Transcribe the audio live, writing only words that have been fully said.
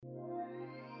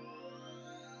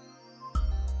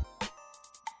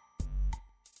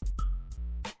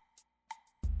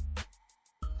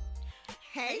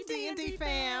Hey D&D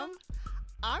fam,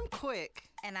 I'm Quick.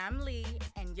 And I'm Lee,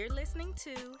 and you're listening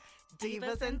to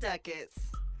Divas and Ducats.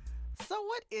 So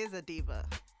what is a diva?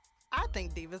 I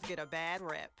think divas get a bad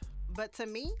rep, but to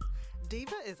me,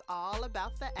 diva is all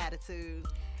about the attitude.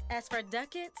 As for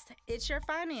ducats, it's your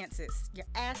finances, your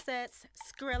assets,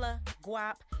 Skrilla,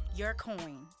 guap, your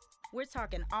coin. We're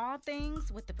talking all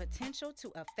things with the potential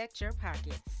to affect your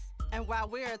pockets. And while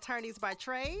we're attorneys by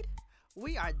trade,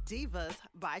 we are divas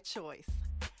by choice.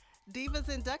 Divas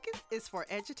and Ducats is for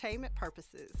edutainment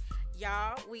purposes.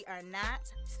 Y'all, we are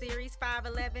not Series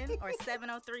 511 or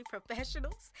 703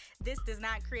 professionals. This does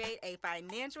not create a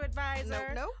financial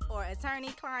advisor or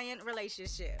attorney-client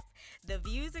relationship. The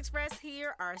views expressed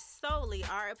here are solely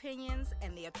our opinions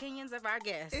and the opinions of our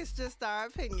guests. It's just our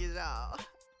opinions, y'all.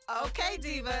 Okay,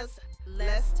 divas,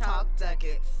 let's talk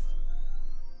Ducats.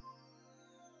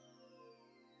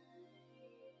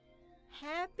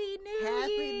 Happy New Year!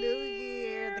 Happy New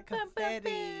Year! The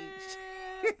confetti.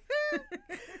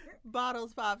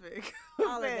 Bottles popping.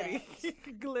 All of that.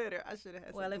 Glitter. I should have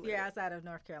had some Well, if glitter. you're outside of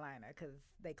North Carolina, because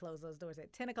they close those doors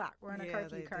at 10 o'clock. We're on a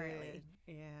curfew currently.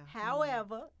 Did. Yeah.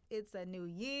 However, it's a new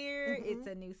year. Mhm. It's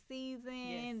a new season,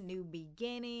 Yes. new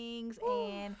beginnings. Woo.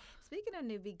 And speaking of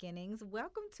new beginnings,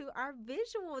 welcome to our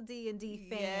visual D&D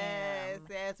fam.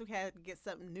 Yes, we had to get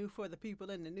something new for the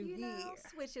people in the new year.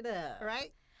 Switch it up.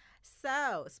 Right?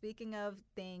 So, speaking of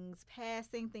things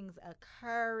passing, things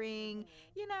occurring,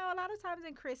 you know, a lot of times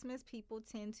in Christmas, people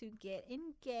tend to get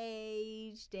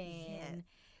engaged. And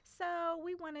so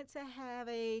we wanted to have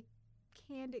a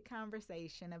candid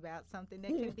conversation about something that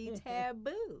can be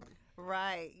taboo.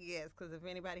 Right, yes, because if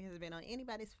anybody has been on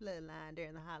anybody's floodline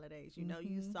during the holidays, you know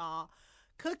you saw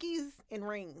cookies and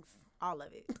rings. All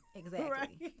of it. Exactly.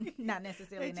 Right. Not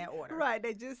necessarily in that order. Right,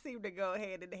 they just seem to go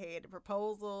hand in hand, the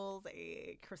proposals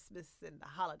and Christmas and the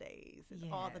holidays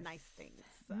and all the nice things.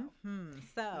 So,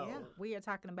 So we are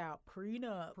talking about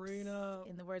prenups. Prenup.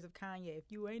 In the words of Kanye,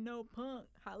 if you ain't no punk,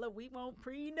 holla, we won't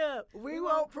prenup. We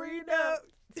want prenup.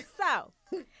 So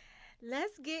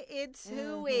let's get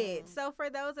into it. So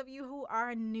for those of you who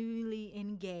are newly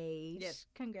engaged,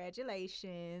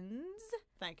 congratulations.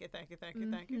 Thank you.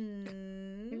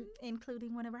 Mhm.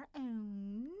 Including one of our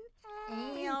own.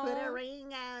 Put a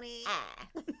ring on it.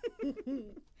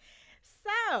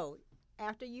 So,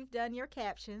 after you've done your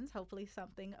captions, hopefully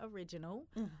something original.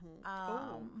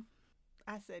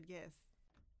 I said yes.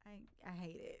 I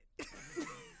hate it.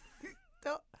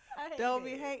 Don't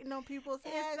be hating on people's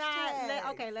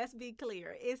hashtags. Okay, let's be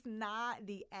clear. It's not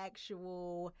the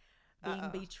actual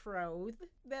being betrothed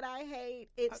that I hate.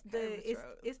 It's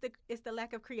it's the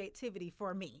lack of creativity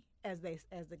for me, as the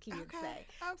kids say.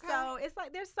 Okay. So it's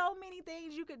like there's so many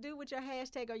things you could do with your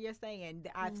hashtag or your saying.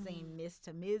 I've seen Miss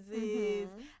to Mrs.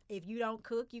 If you don't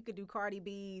cook, you could do Cardi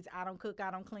B's. I don't cook, I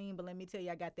don't clean, but let me tell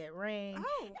you, I got that ring.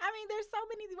 Oh. I mean, there's so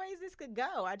many ways this could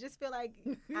go. I just feel like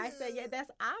I say, yeah,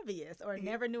 that's obvious, or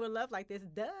never knew a love like this.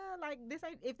 Duh, like this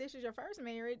ain't. If this is your first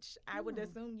marriage, I would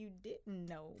assume you didn't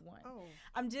know one. Oh.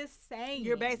 I'm just saying.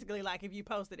 You're basically like, if you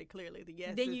posted it clearly, the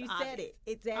yes. Then is you obvious. said it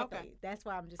exactly. Okay. That's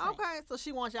why I'm just saying. Okay, so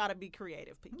she wants y'all to be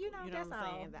creative people. You know that's what I'm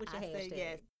all saying? with your I say hashtag.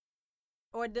 yes.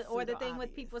 Or the thing with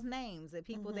obvious. people's names, the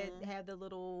people that have the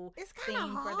little It's thing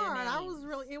kind of for their hard.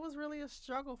 names. It was really a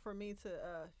struggle for me to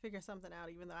figure something out,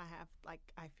 even though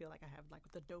I feel like I have like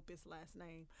the dopest last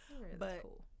name. That's But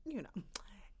cool. you know,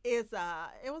 it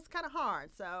was kind of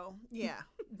hard. So yeah,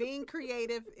 being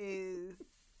creative is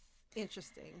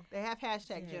interesting. They have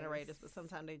hashtag generators, but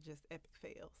sometimes they just epic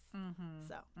fails.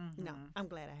 So no, I'm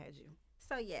glad I had you.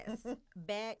 So yes,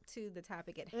 back to the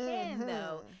topic at hand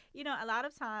though. You know, a lot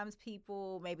of times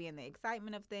people, maybe in the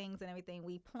excitement of things and everything,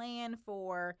 we plan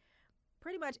for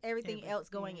pretty much everything else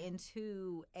going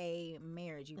into a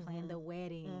marriage. You plan the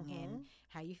wedding and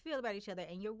how you feel about each other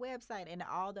and your website and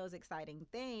all those exciting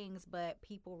things, but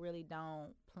people really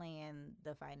don't plan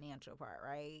the financial part,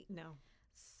 right? No.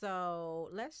 So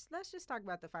let's just talk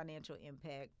about the financial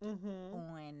impact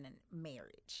on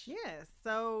marriage. Yes.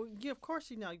 So of course,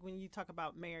 you know, when you talk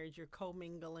about marriage, you're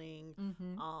commingling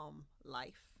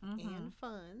life and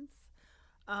funds.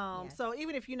 So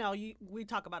even if, you know, we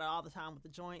talk about it all the time with the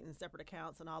joint and separate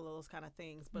accounts and all of those kind of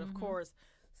things. But of course,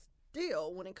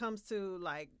 still, when it comes to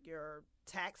like your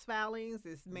tax filings,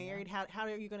 is married, how are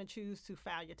you going to choose to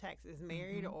file your taxes?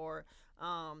 Married or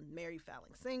married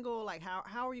filing single? Like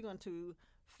how are you going to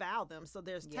file them? So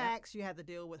there's tax, you have to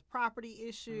deal with property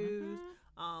issues.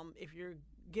 If you're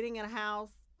getting in a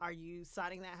house, are you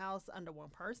signing that house under one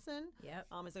person? Yep.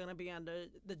 Is it going to be under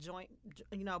the joint,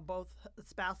 both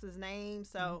spouses' names?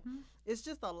 So it's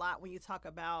just a lot when you talk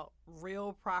about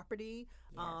real property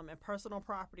and personal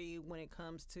property when it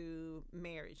comes to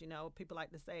marriage. People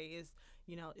like to say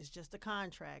it's just a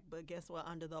contract, but guess what?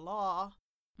 Under the law,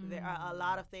 there are a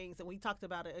lot of things, and we talked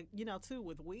about it, too,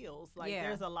 with wills. Like,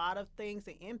 there's a lot of things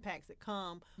and impacts that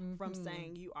come from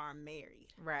saying you are married.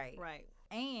 Right. Right.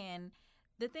 And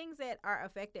the things that are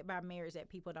affected by marriage that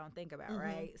people don't think about,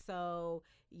 right? So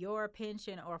your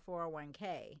pension or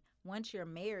 401k, once you're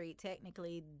married,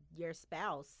 technically your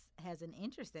spouse has an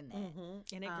interest in that.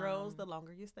 And it grows the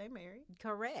longer you stay married.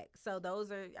 Correct. So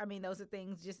those are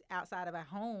things just outside of a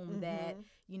home that,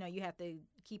 you have to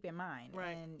keep in mind.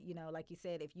 Right. And, like you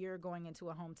said, if you're going into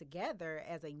a home together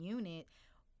as a unit,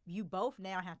 you both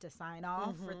now have to sign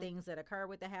off for things that occur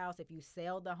with the house. If you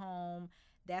sell the home,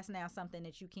 that's now something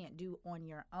that you can't do on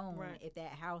your own if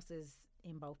that house is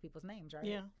in both people's names, right?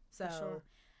 Yeah, so, for sure.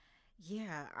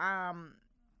 Yeah.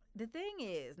 The thing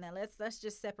is, now let's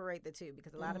just separate the two,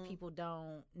 because a lot of people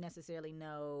don't necessarily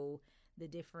know the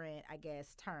different, I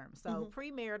guess, terms. So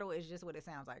premarital is just what it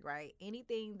sounds like, right?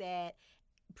 Anything that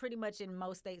pretty much in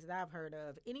most states that I've heard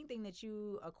of, anything that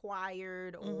you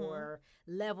acquired or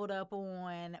leveled up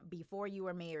on before you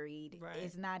were married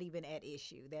is not even at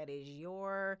issue. That is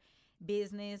your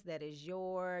business, that is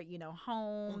your,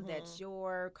 home, that's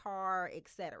your car,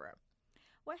 etc.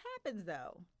 What happens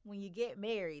though when you get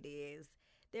married is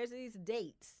there's these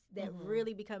dates that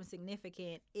really become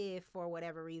significant if for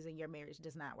whatever reason your marriage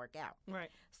does not work out. Right.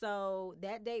 So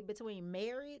that date between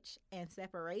marriage and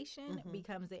separation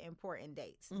becomes the important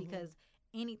dates, because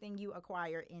anything you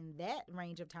acquire in that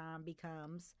range of time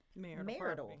becomes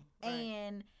marital. Right.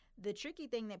 And the tricky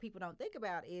thing that people don't think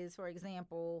about is, for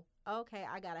example, okay,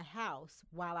 I got a house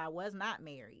while I was not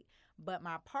married, but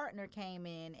my partner came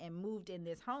in and moved in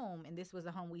this home, and this was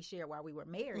a home we shared while we were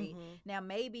married. Now,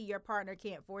 maybe your partner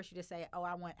can't force you to say, oh,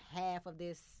 I want half of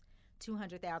this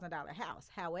 $200,000 house.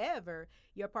 However,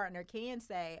 your partner can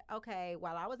say, okay,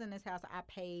 while I was in this house, I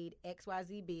paid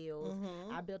XYZ bills.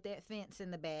 I built that fence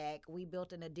in the back. We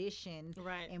built an addition.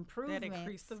 Improvements. That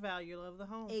increased the value of the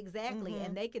home. Exactly.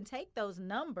 And they can take those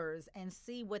numbers and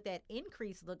see what that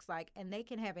increase looks like, and they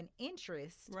can have an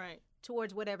interest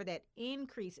towards whatever that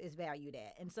increase is valued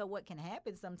at. And so what can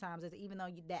happen sometimes is, even though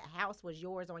that house was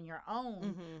yours on your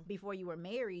own before you were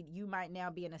married, you might now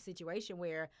be in a situation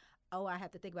where, oh, I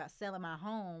have to think about selling my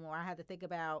home, or I have to think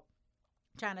about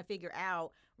trying to figure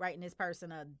out writing this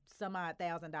person a some odd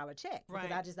 $1,000 check,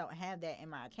 because I just don't have that in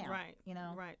my account.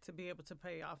 Right, to be able to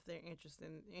pay off their interest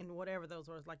in whatever those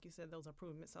were, like you said, those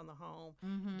improvements on the home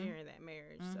during that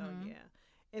marriage. So yeah.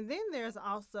 And then there's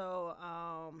also,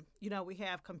 we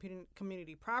have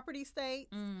community property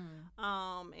states.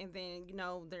 And then,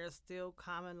 there's still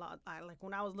common law. Like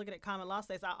when I was looking at common law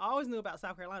states, I always knew about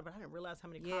South Carolina, but I didn't realize how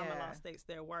many common law states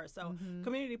there were. So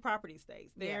community property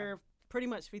states, they're pretty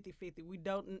much 50-50. We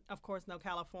don't, of course, know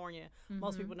California.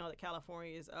 Most people know that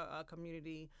California is a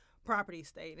community property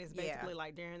state. It's basically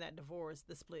like during that divorce,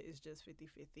 the split is just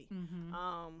 50-50.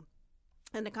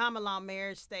 And the common law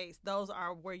marriage states, those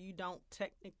are where you don't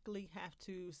technically have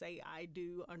to say I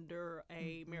do under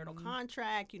a marital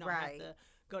contract. You don't have to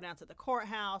go down to the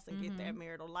courthouse and get that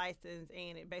marital license.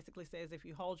 And it basically says if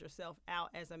you hold yourself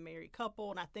out as a married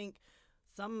couple, and I think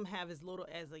some have as little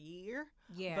as a year,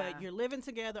 but you're living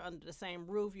together under the same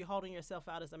roof, you're holding yourself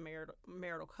out as a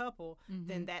marital couple,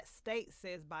 then that state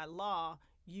says by law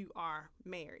you are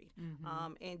married.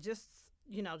 And just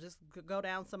go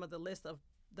down some of the list of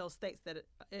those states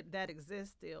that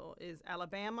exist still is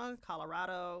Alabama,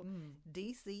 Colorado,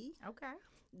 D.C.,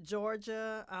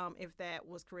 Georgia, if that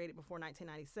was created before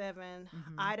 1997,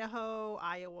 Idaho,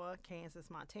 Iowa, Kansas,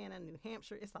 Montana, New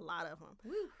Hampshire. It's a lot of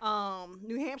them.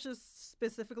 New Hampshire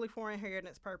specifically for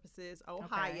inheritance purposes,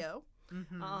 Ohio,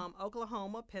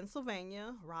 Oklahoma,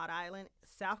 Pennsylvania, Rhode Island,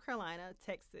 South Carolina,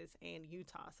 Texas, and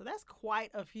Utah. So that's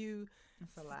quite a few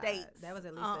states. That was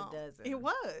at least a dozen. It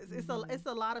was. It's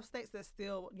a lot of states that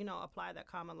still, apply that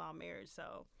common law marriage.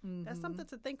 So that's something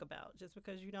to think about. Just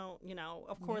because you don't,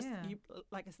 of course, you,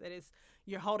 like I said,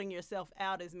 you're holding yourself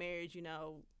out as marriage.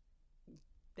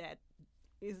 That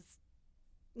is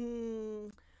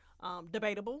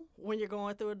debatable when you're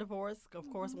going through a divorce. Of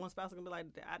course, one spouse is gonna be like,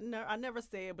 I never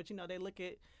said, but they look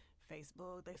at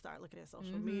Facebook, they start looking at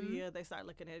social media, they start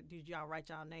looking at, did y'all write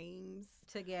y'all names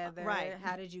together?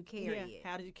 How did you carry it?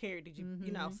 How did you carry it? Did you,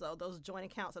 so those joint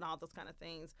accounts and all those kind of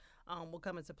things will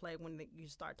come into play when you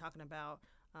start talking about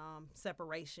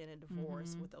separation and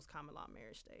divorce with those common law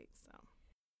marriage states. So.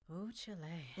 Oh,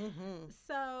 Chile.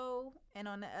 So, and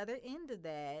on the other end of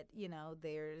that,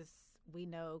 we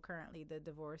know currently the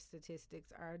divorce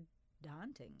statistics are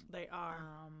daunting. They are.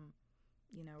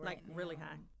 Right now, really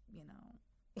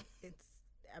high. It's,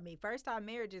 first time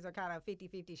marriages are kind of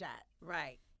 50-50 shot.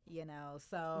 Right.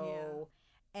 So,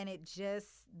 and it just,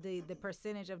 the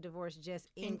percentage of divorce just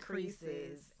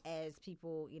increases as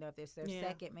people, if it's their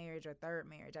second marriage or third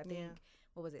marriage. I think,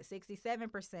 what was it,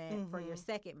 67% for your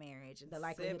second marriage, the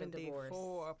likelihood of divorce.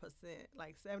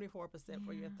 74%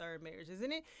 for your third marriage,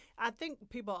 isn't it? I think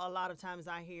people, a lot of times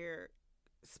I hear,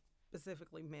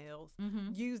 specifically males,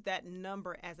 use that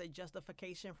number as a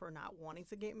justification for not wanting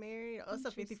to get married. It's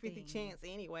a 50-50 chance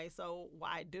anyway, so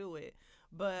why do it?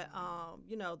 But,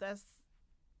 that's,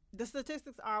 the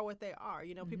statistics are what they are.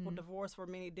 People divorce for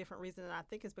many different reasons, and I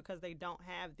think it's because they don't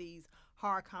have these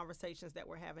hard conversations that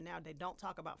we're having now. They don't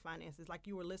talk about finances. Like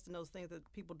you were listing those things that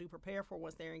people do prepare for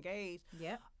once they're engaged.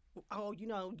 Yeah. Oh, you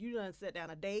done set down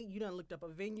a date. You done looked up a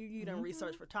venue. You done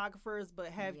researched photographers. But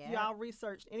have y'all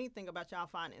researched anything about y'all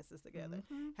finances together?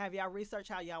 Have y'all researched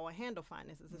how y'all will handle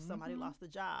finances if somebody lost a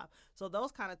job? So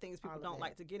those kind of things people don't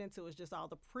like to get into. Is just all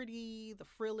the pretty, the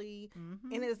frilly.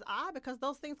 And it's odd because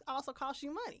those things also cost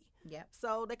you money. Yep.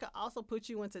 So they could also put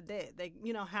you into debt.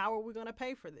 How are we going to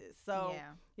pay for this? So,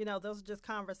 those are just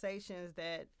conversations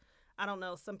that, I don't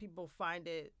know, some people find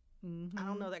it, I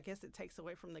don't know. I guess it takes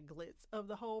away from the glitz of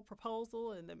the whole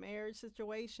proposal and the marriage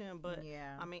situation. But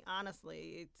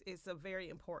honestly, it's a very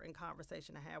important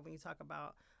conversation to have when you talk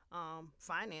about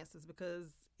finances, because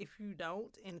if you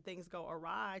don't and things go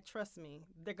awry, trust me,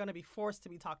 they're going to be forced to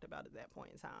be talked about at that point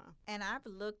in time. And I've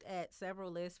looked at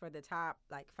several lists for the top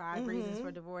 5 reasons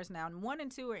for divorce. Now, 1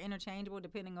 and 2 are interchangeable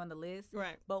depending on the list,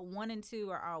 right? But 1 and 2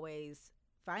 are always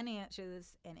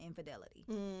finances and infidelity.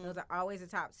 Those are always the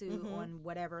top 2 on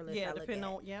whatever list I look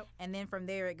at. And then from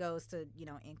there it goes to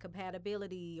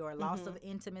incompatibility or loss of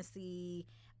intimacy,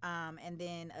 and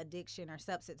then addiction or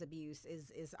substance abuse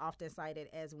is often cited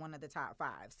as one of the top 5.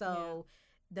 So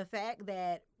the fact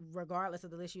that regardless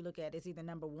of the list you look at, it's either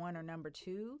number 1 or number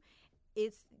 2,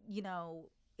 it's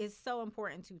it's so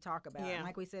important to talk about. And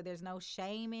like we said, there's no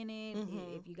shame in it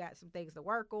if you got some things to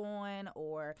work on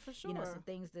or some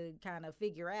things to kind of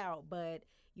figure out, but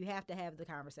you have to have the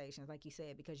conversations, like you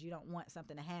said, because you don't want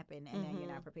something to happen and then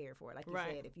you're not prepared for it. Like you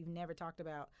said, if you've never talked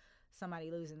about somebody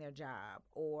losing their job,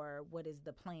 or what is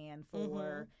the plan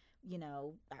for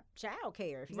child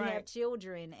care, if you have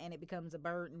children and it becomes a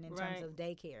burden in terms of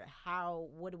daycare,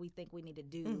 what do we think we need to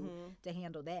do to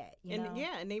handle that,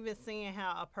 and even seeing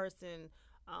how a person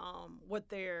what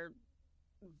their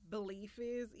belief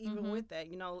is, even with that,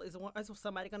 is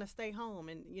somebody going to stay home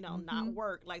and not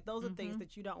work? Like, those are things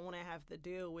that you don't want to have to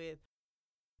deal with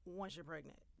once you're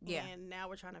pregnant. And now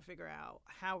we're trying to figure out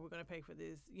how we're going to pay for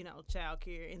this, child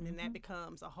care, and then that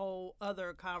becomes a whole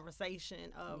other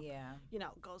conversation of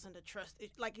goes into trust.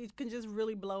 It can just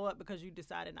really blow up because you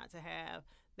decided not to have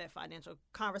that financial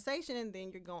conversation, and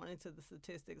then you're going into the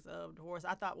statistics of divorce.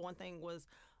 I thought one thing was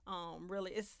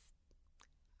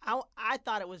I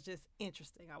thought it was just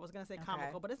interesting. I was going to say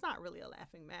comical, but it's not really a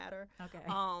laughing matter. Okay.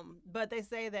 But they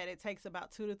say that it takes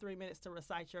about 2 to 3 minutes to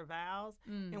recite your vows.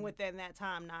 And within that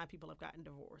time, 9 people have gotten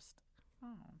divorced.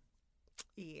 Oh.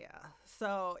 Yeah.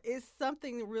 So it's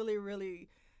something really, really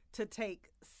to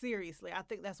take seriously. I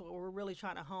think that's what we're really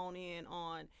trying to hone in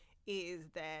on, is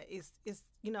that it's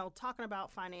talking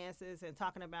about finances and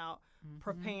talking about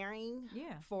preparing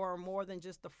for more than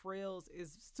just the frills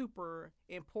is super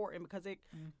important, because it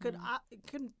could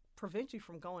prevent you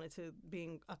from going into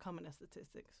becoming a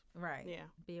statistics. Right. Yeah.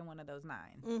 Being one of those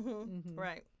 9.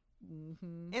 Right.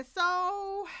 And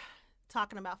so,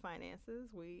 talking about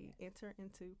finances, we enter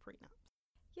into prenups.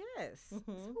 Yes. So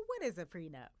what is a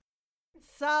prenup?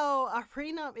 So a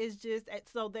prenup is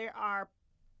there are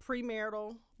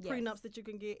premarital prenups that you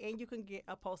can get, and you can get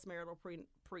a postmarital prenup.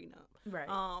 Right.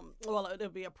 Well, it'll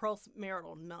be a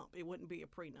postmarital nump. It wouldn't be a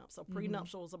prenup. So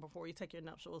prenuptials are before you take your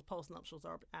nuptials. Postnuptials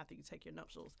are after you take your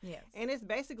nuptials. Yes. And it's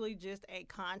basically just a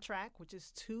contract, which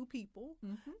is 2 people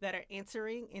that are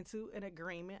entering into an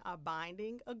agreement, a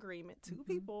binding agreement, 2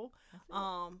 people,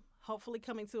 hopefully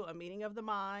coming to a meeting of the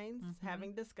minds,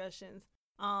 having discussions,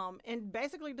 and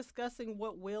basically discussing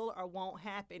what will or won't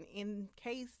happen in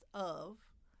case of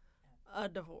a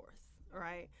divorce,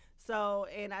 right? So,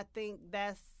 and I think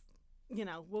that's,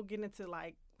 we'll get into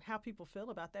how people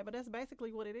feel about that, but that's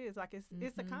basically what it is.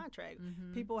 It's a contract.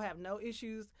 People have no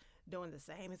issues doing the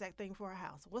same exact thing for a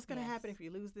house. What's going to happen if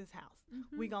you lose this house?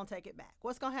 We going to take it back.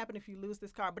 What's going to happen if you lose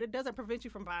this car? But it doesn't prevent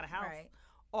you from buying a house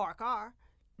or a car.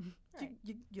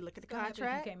 you look at the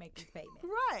contract. You can't make these payments.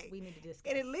 Right. We need to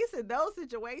discuss. And at least in those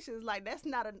situations, like that's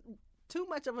not too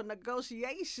much of a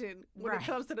negotiation when it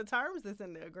comes to the terms that's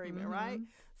in the agreement, right?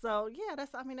 So yeah,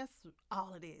 that's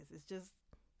all it is. It's just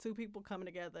two people coming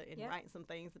together and writing some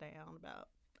things down about,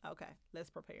 okay, let's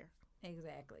prepare.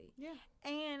 Exactly. Yeah.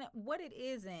 And what it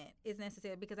isn't is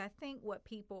necessary, because I think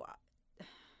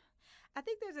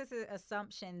there's this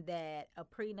assumption that a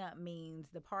prenup means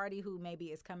the party who maybe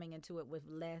is coming into it with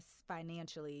less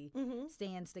financially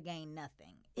stands to gain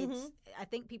nothing. I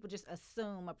think people just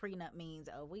assume a prenup means,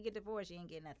 oh, we get divorced, you ain't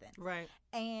get nothing. Right.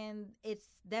 And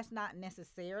that's not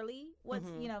necessarily what's,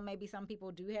 maybe some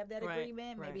people do have that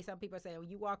agreement. Maybe some people say, well,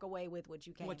 you walk away with what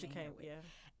you came with. Yeah.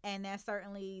 And that's their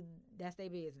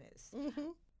business.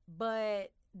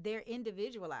 But they're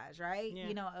individualized, right? Yeah.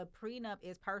 A prenup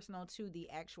is personal to the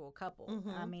actual couple.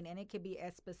 I mean, and it could be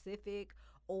as specific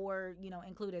or,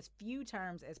 include as few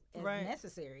terms as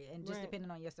necessary, and just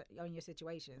depending on your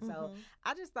situation. So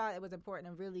I just thought it was important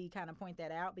to really kind of point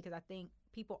that out, because I think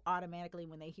people automatically,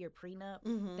 when they hear prenup,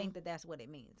 think that that's what it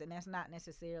means, and that's not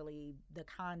necessarily the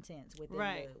contents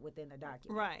within the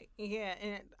document. Right. Yeah,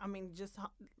 and I mean, just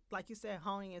like you said,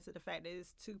 honing into the fact that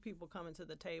it's two people coming to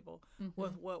the table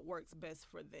with what works best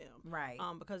for them. Right.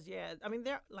 Because I mean,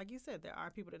 like you said, there are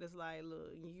people that is like,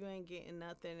 look, you ain't getting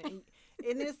nothing,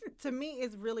 and this, to me,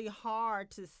 it's really hard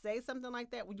to say something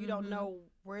like that when you don't know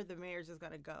where the marriage is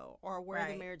going to go or where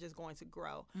the marriage is going to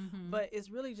grow. But it's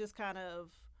really just kind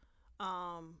of,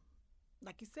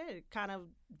 like you said, kind of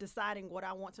deciding what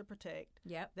I want to protect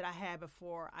that I had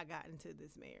before I got into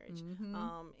this marriage.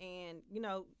 And,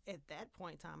 at that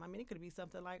point in time, I mean, it could be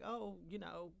something like, oh,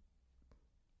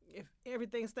 if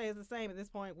everything stays the same at this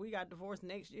point, we got divorced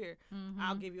next year,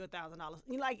 I'll give you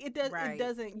 $1,000. Like, it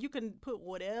doesn't, you can put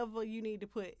whatever you need to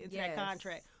put into that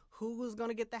contract. Who's going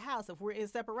to get the house if we're in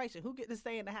separation? Who get to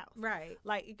stay in the house? Right.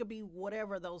 Like, it could be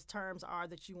whatever those terms are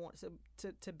that you want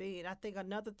to be. And I think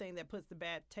another thing that puts the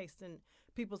bad taste in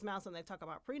people's mouths when they talk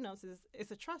about prenups is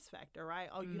it's a trust factor, right?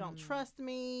 Oh, you don't trust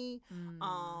me.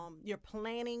 You're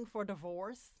planning for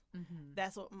divorce.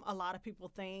 That's what a lot of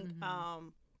people think.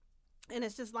 And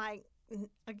it's just like,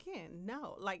 again,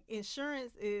 no. Like,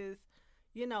 insurance is,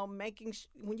 making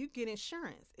when you get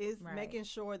insurance, is making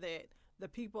sure that the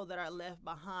people that are left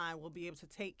behind will be able to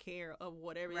take care of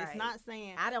whatever. It's not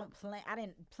saying I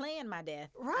didn't plan my death.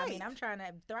 Right. I mean, I'm trying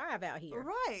to thrive out here.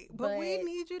 Right. But we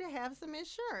need you to have some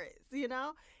insurance,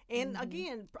 And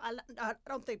again, I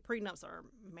don't think prenups are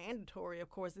mandatory. Of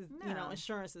course,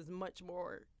 insurance is much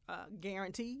more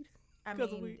guaranteed. I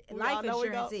mean, life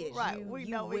insurance is. Right.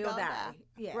 You will die.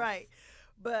 Yes. Right.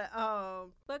 But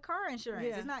car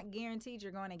insurance, it's not guaranteed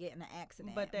you're going to get in an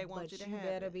accident. But they want you to have it. You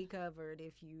better be covered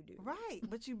if you do. Right.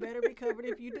 But you better be covered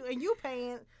if you do. And you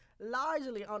paying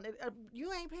largely on it.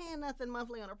 You ain't paying nothing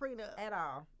monthly on a prenup. At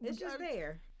all. It's just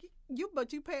there.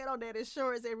 But you pay it on that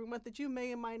insurance every month that you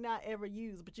may and might not ever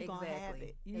use, but you're going to have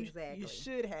it. You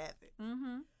should have it.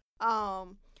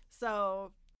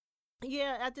 So,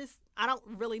 yeah, I don't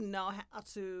really know how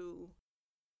to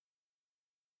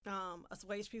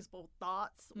assuage people's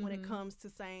thoughts when it comes to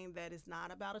saying that it's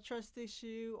not about a trust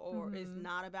issue or it's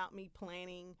not about me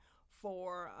planning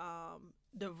for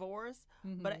divorce.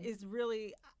 But it's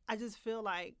really, I just feel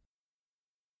like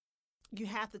you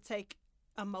have to take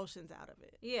emotions out of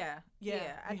it. Yeah.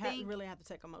 I think really have to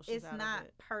take emotions out of it. It's not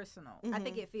personal. I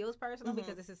think it feels personal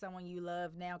because this is someone you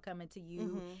love now coming to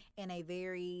you in a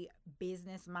very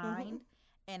business mind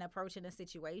and approaching a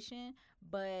situation.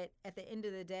 But at the end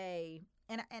of the day,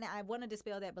 and I want to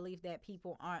dispel that belief that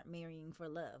people aren't marrying for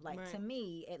love. Like, to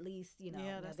me, at least,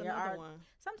 that's there another are one.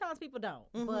 Sometimes people don't,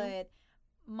 but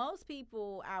most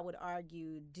people, I would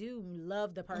argue, do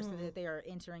love the person that they are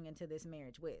entering into this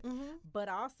marriage with. But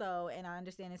also, and I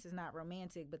understand this is not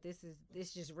romantic, but this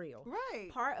is just real.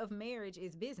 Right. Part of marriage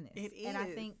is business. It is. And I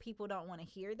think people don't want to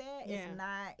hear that. Yeah.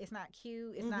 It's not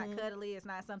cute. It's not cuddly. It's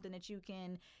not something that you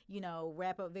can,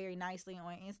 wrap up very nicely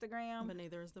on Instagram. But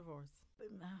neither is divorce.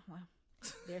 Well,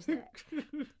 there's that.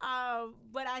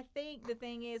 But I think the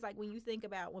thing is, like, when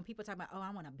people talk about, oh,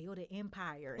 I want to build an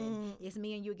empire and it's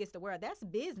me and you against the world, that's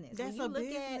business. That's when you look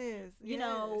business.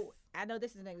 At, I know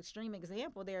this is an extreme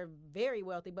example. They're very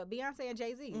wealthy, but Beyonce and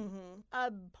Jay-Z,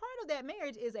 a part of that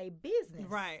marriage is a business.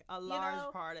 Right. A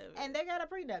large part of it. And they got a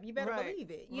prenup. You better believe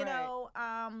it. You know,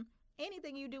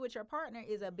 anything you do with your partner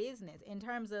is a business in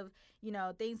terms of,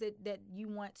 things that you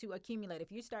want to accumulate.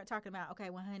 If you start talking about, okay,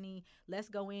 well, honey, let's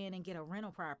go in and get a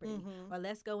rental property or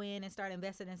let's go in and start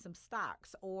investing in some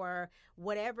stocks or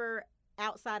whatever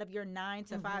outside of your 9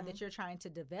 to 5 that you're trying to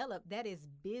develop, that is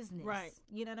business. Right.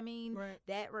 You know what I mean? Right.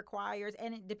 That requires,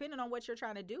 and depending on what you're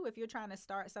trying to do, if you're trying to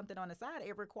start something on the side,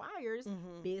 it requires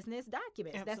business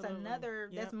documents. Absolutely. That's another,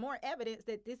 that's more evidence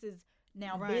that this is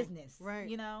now business. Right.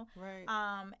 You know? Right.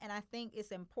 And I think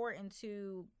it's important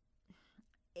to,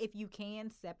 if you can,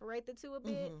 separate the two a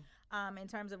bit, in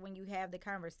terms of when you have the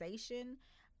conversation.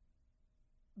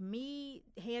 Me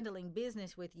handling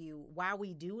business with you while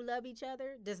we do love each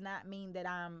other does not mean that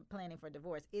I'm planning for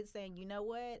divorce. It's saying, you know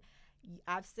what?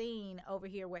 I've seen over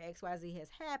here where XYZ has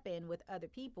happened with other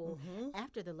people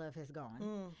after the love has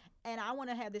gone. And I want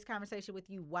to have this conversation with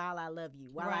you while I love you,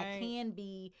 while I can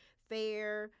be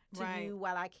fair to you,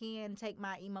 while I can take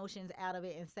my emotions out of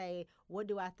it and say, what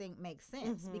do I think makes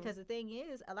sense? Because the thing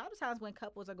is, a lot of times when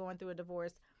couples are going through a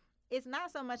divorce, it's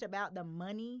not so much about the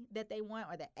money that they want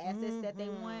or the assets that they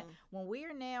want. When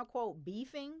we're now, quote,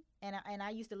 beefing, and I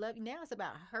used to love you, now it's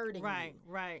about hurting you.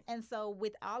 Right. And so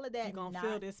with all of that, you're going to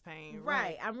feel this pain.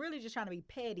 Right. I'm really just trying to be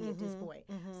petty at this point.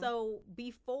 So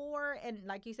before, and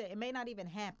like you said, it may not even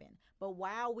happen, but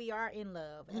while we are in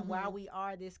love and while we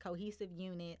are this cohesive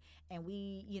unit and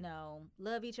we, you know,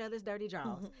 love each other's dirty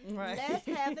jaws, let's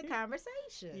have the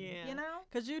conversation, you know?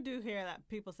 Because you do hear that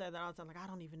people say that all the time, like, I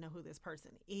don't even know who this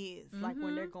person is. Like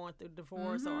when they're going through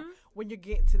divorce or when you're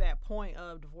getting to that point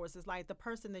of divorce, it's like the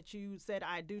person that you said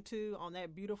I do to on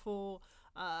that beautiful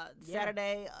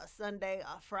Saturday, Sunday,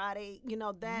 Friday, you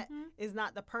know, that is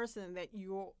not the person that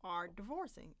you are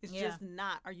divorcing. It's just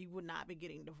not, or you would not be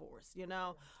getting divorced, you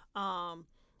know?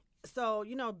 So,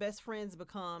 you know, best friends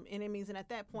become enemies. And at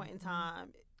that point in time,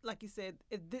 like you said,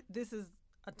 this is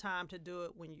a time to do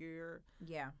it when you're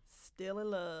still in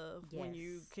love, when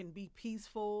you can be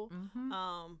peaceful.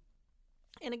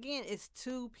 And again, it's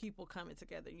two people coming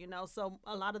together, you know? So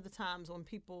a lot of the times when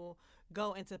people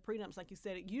go into prenups, like you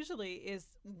said, it usually is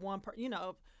one you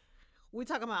know, we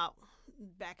talk about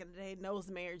back in the day, those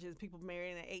marriages, people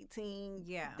married at 18.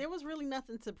 Yeah. There was really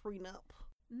nothing to prenup.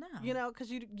 No. You know,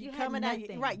 because you coming out,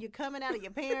 you're coming out of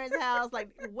your parents' house.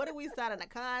 Like, what are we signing a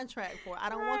contract for? I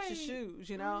don't want your shoes,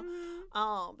 you know?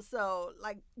 So,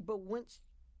 like, but once,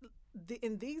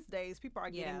 in these days, people are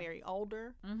getting married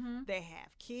older. They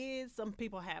have kids. Some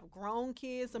people have grown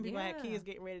kids. Some people have kids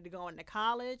getting ready to go into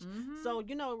college. So,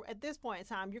 you know, at this point in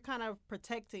time, you're kind of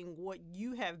protecting what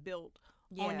you have built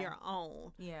on your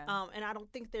own. And I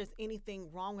don't think there's anything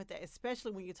wrong with that,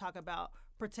 especially when you talk about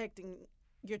protecting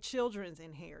your children's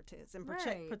inheritance and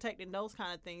protecting those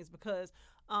kind of things, because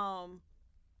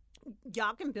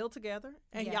y'all can build together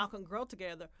and y'all can grow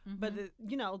together. But,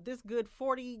 you know, this good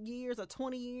 40 years or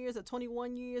 20 years or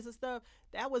 21 years of stuff,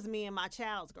 that was me and my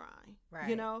child's grind,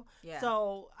 you know?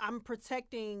 So I'm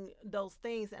protecting those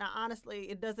things. And honestly,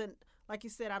 it doesn't, like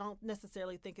you said, I don't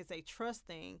necessarily think it's a trust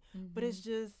thing, but it's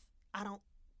just,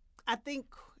 I think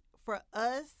for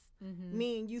us,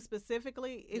 me and you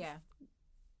specifically,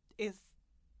 it's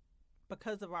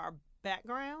because of our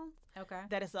background,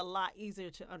 that it's a lot easier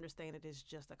to understand that it's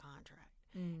just a contract.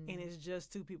 And it's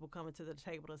just two people coming to the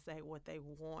table to say what they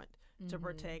want to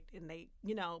protect. And they,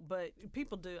 you know, but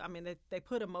people do, I mean, they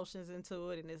put emotions into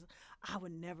it, and I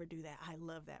would never do that. I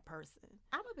love that person.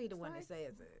 I'm going to be the one that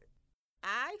says it.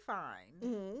 I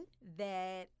find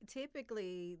that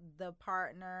typically the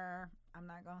partner, I'm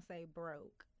not going to say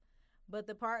broke, but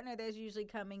the partner that's usually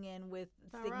coming in with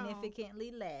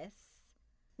significantly less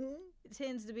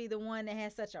tends to be the one that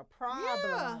has such a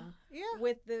problem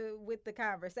with the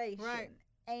conversation.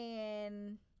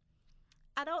 And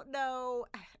I don't know,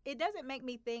 it doesn't make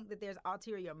me think that there's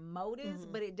ulterior motives,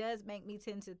 but it does make me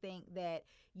tend to think that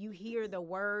you hear the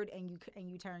word and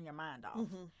you turn your mind off.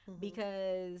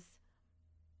 Because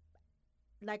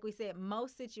like we said,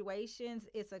 most situations,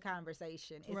 it's a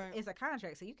conversation. It's a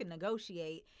contract, so you can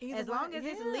negotiate. As long as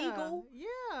it's legal,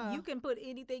 you can put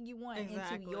anything you want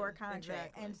into your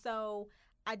contract. And so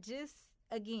I just,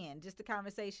 again, just the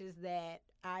conversations that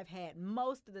I've had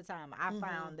most of the time, I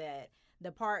found that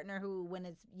the partner who, when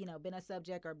it's, you know, been a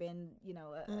subject or been, you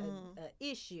know, a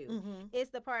issue,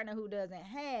 it's the partner who doesn't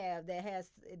have,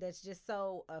 that's just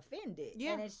so offended.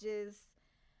 And it's just,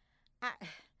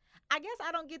 I guess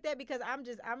I don't get that, because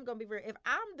I'm gonna be real. If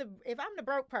I'm the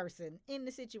broke person in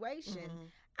the situation,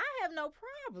 I have no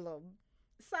problem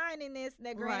signing this.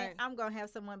 Now, granted, I'm gonna have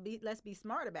someone let's be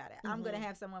smart about it. I'm gonna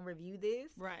have someone review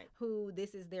this. Who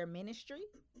this is their ministry.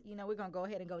 You know, we're gonna go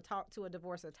ahead and go talk to a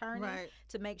divorce attorney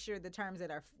to make sure the terms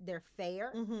that they're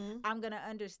fair. I'm gonna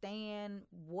understand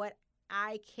what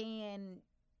I can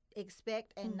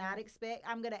expect and not expect.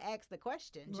 I'm gonna ask the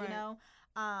questions. You know.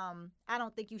 I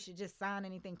don't think you should just sign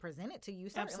anything presented to you.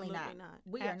 Certainly not.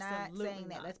 We are not saying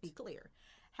that. Let's be clear.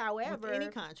 However, with any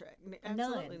contract,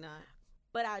 absolutely not.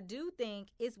 But I do think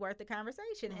it's worth the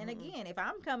conversation. And again, if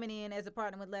I'm coming in as a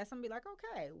partner with less, I'm going to be like,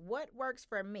 okay, what works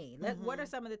for me? What are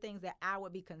some of the things that I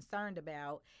would be concerned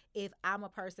about if I'm a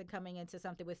person coming into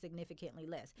something with significantly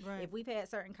less? Right. If we've had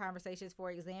certain conversations,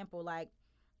 for example, like,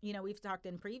 you know, we've talked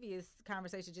in previous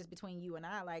conversations just between you and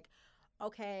I, like,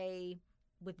 okay,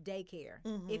 with daycare,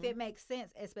 if it makes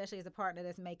sense, especially as a partner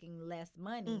that's making less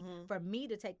money, for me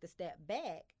to take the step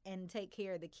back and take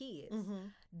care of the kids,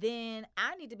 then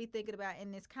I need to be thinking about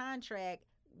in this contract,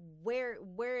 where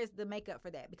is the makeup for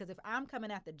that? Because if I'm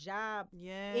coming out the job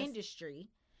industry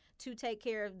to take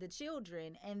care of the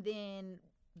children, and then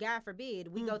God forbid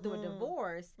we go through a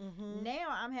divorce, now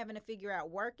I'm having to figure out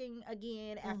working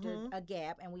again after a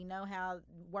gap, and we know how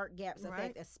work gaps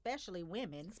affect especially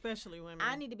women.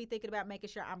 I need to be thinking about making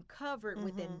sure I'm covered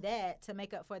within that to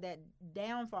make up for that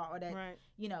downfall or that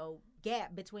you know,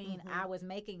 gap between I was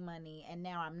making money and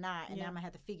now I'm not, and I'm gonna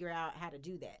have to figure out how to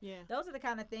do that. Those are the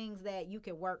kind of things that you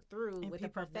can work through with a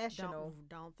professional.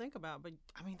 Don't think about, but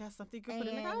I mean, that's something you could put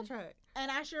in the contract. And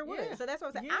I sure would. So that's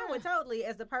what I'm saying. I would totally,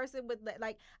 as the person with,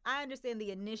 like, I understand the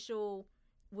initial,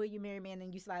 will you marry me, and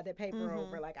then you slide that paper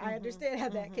over. Like, I understand how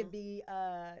that could be,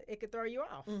 it could throw you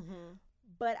off.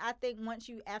 But I think once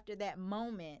you, after that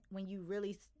moment, when you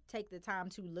really take the time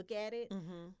to look at it,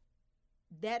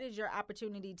 that is your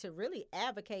opportunity to really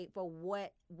advocate for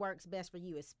what works best for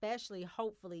you, especially,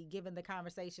 hopefully, given the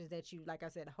conversations that you, like I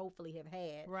said, hopefully have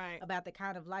had about the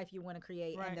kind of life you want to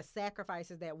create and the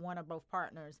sacrifices that one or both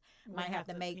partners might have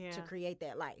to make to create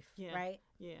that life, right?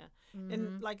 Yeah.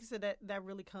 And like you said, that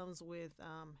really comes with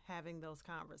having those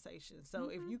conversations.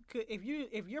 So if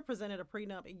you're presented a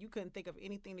prenup and you couldn't think of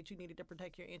anything that you needed to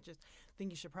protect your interests, then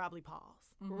you should probably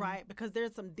pause, right? Because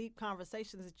there's some deep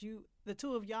conversations that the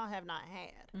two of y'all have not had.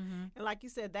 And like you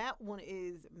said, that one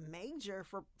is major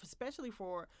especially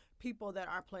for people that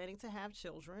are planning to have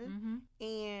children.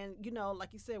 And, you know,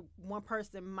 like you said, one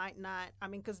person might not, I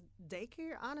mean, because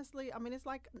daycare, honestly, I mean, it's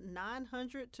like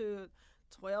 $900 to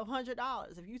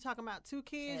 $1,200. If you're talking about two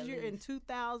kids, you're in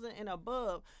 $2,000 and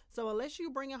above. So unless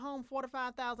you bring home $4,000 to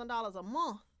 $5,000 a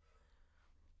month,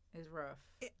 it's rough.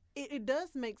 It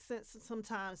does make sense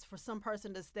sometimes for some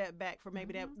person to step back for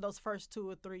maybe those first 2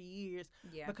 or 3 years,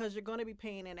 because you're going to be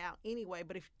paying it out anyway.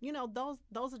 But if you know,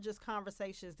 those are just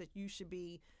conversations that you should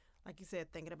be, like you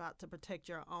said, thinking about to protect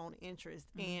your own interest.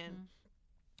 And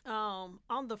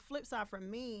on the flip side for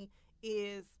me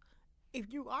is, if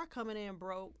you are coming in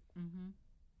broke,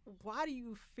 why do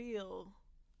you feel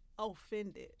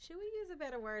offended? Should we use a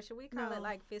better word? Should we call it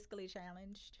like fiscally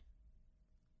challenged?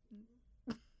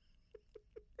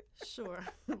 Sure.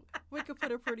 We could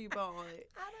put a pretty bow on it.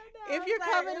 I don't know. If you're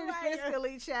coming in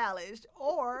fiscally challenged,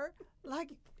 or like,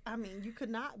 I mean, you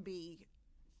could not be.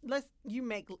 You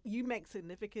make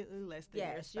significantly less than your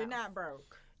spouse. Yes, you're not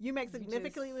broke. You make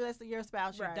significantly less than your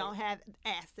spouse. You don't have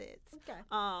assets. Okay.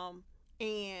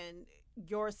 And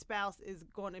your spouse is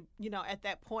going to, you know, at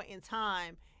that point in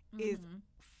time, is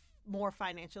more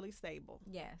financially stable.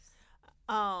 Yes.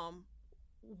 Why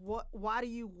do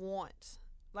you want?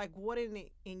 Like, what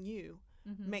in you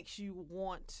makes you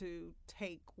want to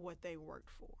take what they worked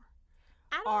for?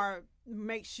 Or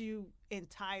makes you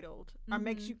entitled? Or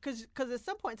makes you, because at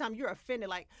some point in time, you're offended.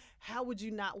 Like, how would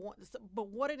you not want this? But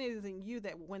what it is in you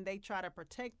that when they try to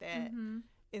protect that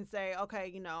and say,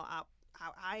 okay, you know,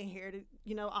 I inherited,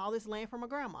 you know, all this land from my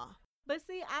grandma. But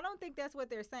see, I don't think that's what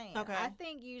they're saying. Okay. I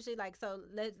think usually, like, so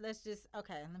let's just,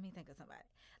 okay, let me think of somebody.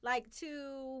 Like,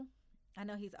 I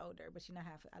know he's older, but you know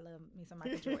how I love me some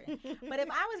Michael Jordan. But if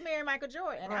I was marrying Michael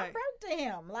Jordan, I'm broke to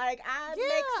him. Like, I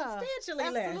make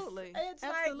substantially less. It's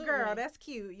like, girl, that's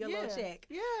cute. Your little check.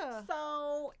 Yeah.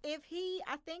 So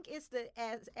I think it's the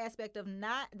aspect of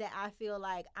not that I feel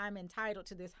like I'm entitled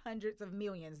to this hundreds of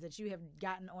millions that you have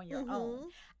gotten on your own.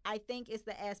 I think it's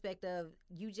the aspect of,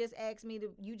 you just asked me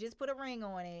you just put a ring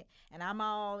on it, and I'm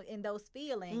all in those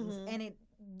feelings. And it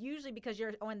usually, because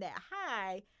you're on that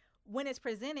high, when it's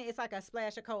presented, it's like a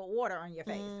splash of cold water on your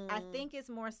face. I think it's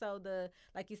more so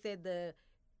like you said,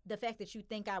 the fact that you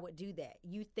think I would do that.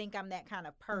 You think I'm that kind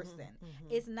of person.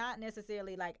 It's not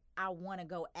necessarily like I want to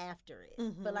go after it.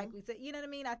 But like we said, you know what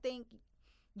I mean? I think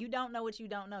you don't know what you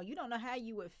don't know. You don't know how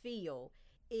you would feel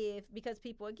because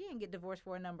people, again, get divorced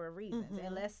for a number of reasons.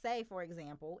 And let's say, for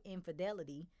example,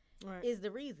 infidelity is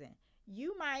the reason.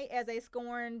 You might, as a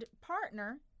scorned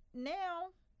partner, now,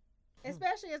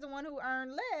 especially as the one who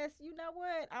earned less, you know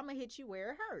what? I'm going to hit you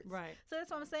where it hurts. Right. So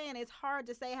that's what I'm saying. It's hard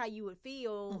to say how you would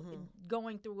feel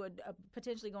going through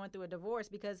potentially going through a divorce,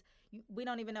 because we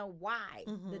don't even know why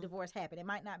the divorce happened. It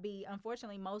might not be,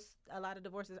 unfortunately, a lot of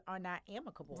divorces are not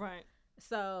amicable. Right.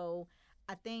 So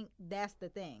I think that's the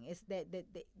thing. It's that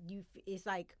it's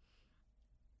like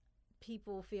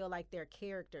people feel like their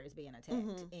character is being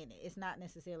attacked in it. It's not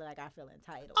necessarily like I feel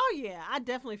entitled. Oh yeah, I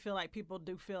definitely feel like people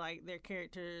do feel like their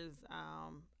characters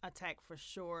attacked for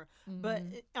sure. But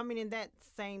I mean, in that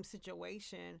same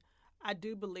situation, I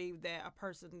do believe that a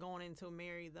person going into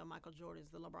marry the Michael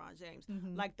Jordans, the LeBron James,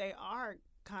 like they are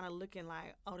kind of looking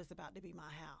like, oh, this about to be my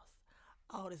house.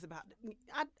 Oh, this about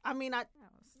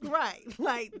right.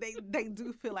 Like they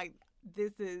do feel like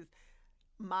this is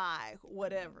my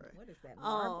whatever. What is that,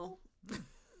 marble?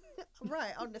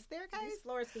 Right, on the staircase. This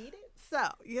floor is heated. So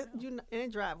you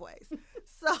in driveways.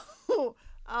 So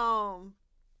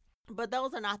but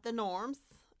those are not the norms.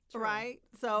 True. Right?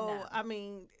 So No. I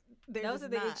mean, Those are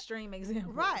the extreme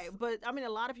examples. Right. But I mean, a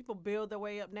lot of people build their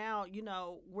way up now. You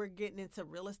know, we're getting into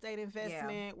real estate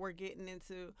investment. Yeah. We're getting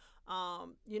into,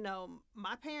 you know,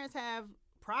 my parents have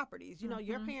properties. You know,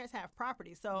 your parents have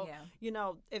properties. So, you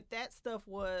know, if that stuff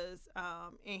was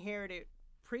inherited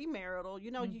premarital,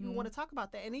 you know, you want to talk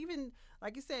about that. And even,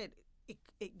 like you said, it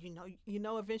you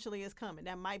know, eventually it's coming.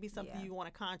 That might be something you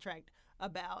want to contract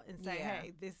about and say,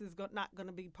 hey, this is not going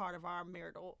to be part of our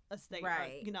marital estate.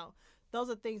 Right. Or, you know, those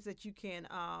are things that you can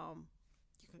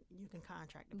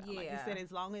contract about. Like you said,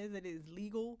 as long as it is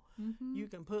legal, you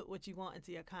can put what you want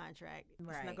into your contract.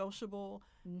 Right. It's negotiable.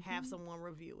 Have someone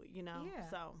review it, you know. Yeah.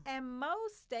 So, and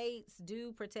most states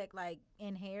do protect like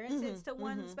inheritance to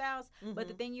one spouse, but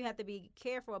the thing you have to be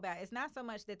careful about is not so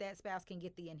much that spouse can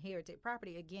get the inherited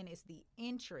property. Again, it's the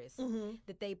interest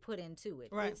that they put into it.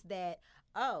 Right. It's that,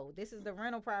 oh, this is the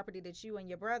rental property that you and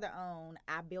your brother own.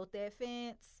 I built that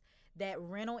fence. That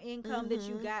rental income that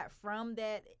you got from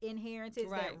that inheritance,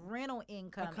 that rental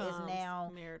income is now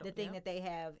marital, the thing that they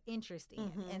have interest in.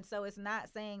 And so it's not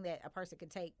saying that a person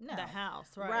could take the house,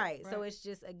 right. So it's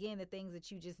just, again, the things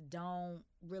that you just don't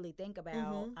really think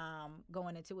about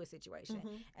going into a situation.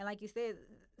 And like you said,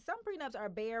 some prenups are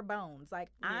bare bones. Like,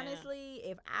 honestly,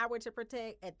 if I were to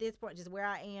protect at this point, just where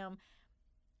I am,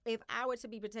 if I were to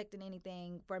be protecting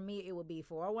anything, for me, it would be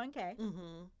 401k.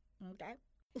 Okay.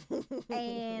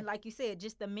 And like you said,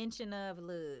 just the mention of,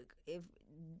 look, if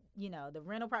you know the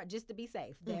rental property, just to be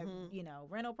safe, that you know,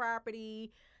 rental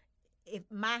property, if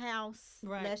my house,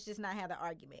 let's just not have the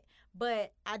argument.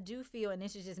 But I do feel, and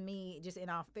this is just me, just in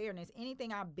all fairness,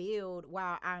 anything I build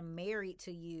while I'm married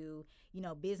to you, you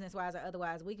know, business wise or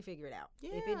otherwise, we can figure it out.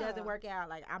 If it doesn't work out,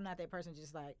 like, I'm not that person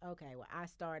just like, okay, well, I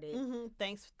started.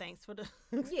 Thanks for the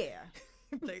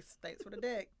thanks for the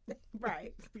deck.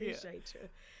 Right. Appreciate you.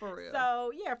 For real.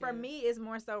 So, for me, it's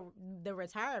more so the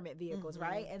retirement vehicles,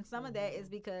 right? And some of that is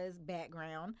because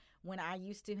background, when I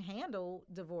used to handle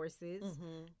divorces,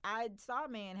 I saw a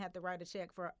man have to write a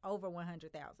check for over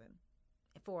 $100,000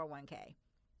 for a 401k.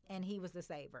 And he was the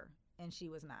saver and she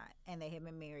was not. And they had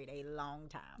been married a long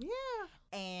time.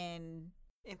 Yeah. And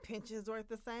pensions work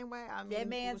the same way. I mean, that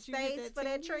man's face for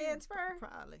that transfer,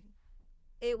 probably.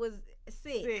 It was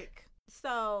sick.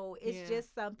 So it's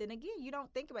just something, again, you don't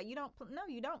think about. You don't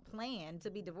plan to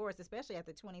be divorced, especially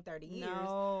after 20, 30 years.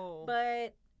 No.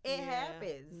 But it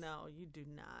happens. No, you do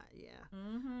not. Yeah.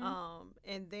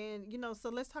 And then, you know, so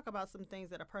let's talk about some things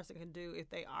that a person can do if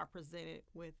they are presented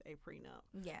with a prenup.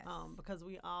 Yes. Because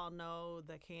we all know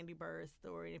the Candy Bird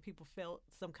story, and people felt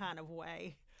some kind of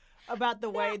way about the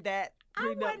way that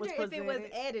prenup was presented. I wonder if it was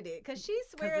edited, because she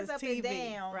swears up TV,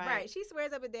 and down. Right. She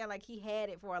swears up and down like he had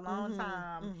it for a long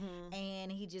time,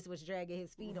 and he just was dragging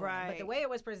his feet on it. But the way it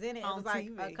was presented, it was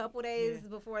like TV. A couple days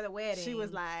before the wedding. She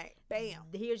was like, bam,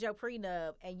 here's your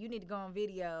prenup, and you need to go on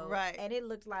video. Right. And it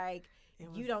looked like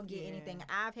you don't get anything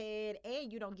I've had,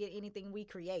 and you don't get anything we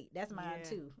create. That's mine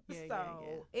too. It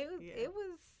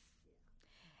was...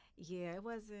 Yeah, it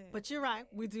wasn't. But you're right.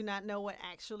 We do not know what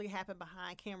actually happened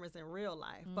behind cameras in real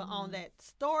life. But on that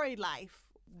story life,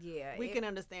 we can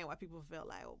understand why people feel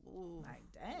like, ooh, like,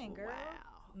 dang, girl.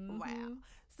 Wow. Wow.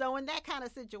 So in that kind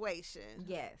of situation,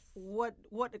 yes.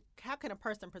 How can a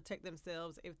person protect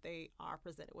themselves if they are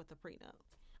presented with a prenup?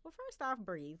 Well, first off,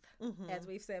 breathe. As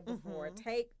we've said before.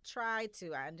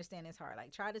 I understand it's hard.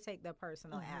 Like, try to take the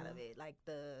personal out of it. Like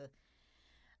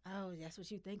oh, that's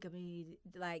what you think of me.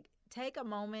 Like, take a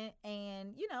moment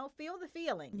and, you know, feel the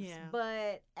feelings. Yeah.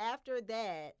 But after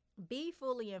that, be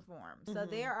fully informed. So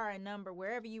there are a number,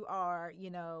 wherever you are,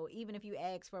 you know, even if you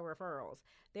ask for referrals,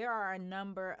 there are a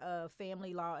number of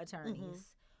family law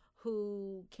attorneys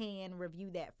who can review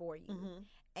that for you.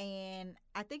 And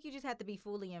I think you just have to be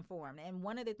fully informed. And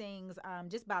one of the things,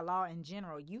 just by law in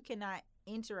general, you cannot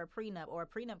enter a prenup, or a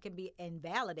prenup can be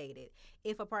invalidated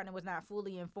if a partner was not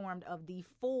fully informed of the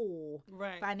full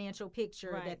financial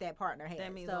picture that partner has.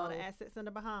 That means all the assets in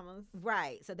the Bahamas.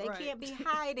 Right. So they can't be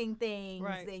hiding things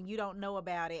and you don't know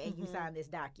about it and you sign this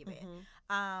document.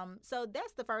 So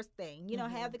that's the first thing. You know,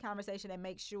 have the conversation and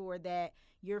make sure that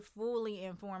you're fully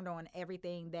informed on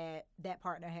everything that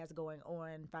partner has going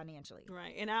on financially.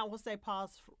 Right. And I will say,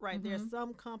 pause right there.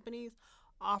 Some companies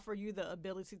offer you the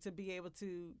ability to be able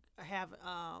to have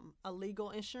a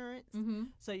legal insurance,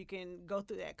 so you can go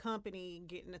through that company,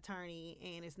 get an attorney,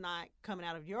 and it's not coming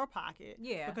out of your pocket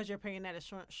because you're paying that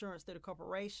insurance to the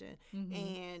corporation.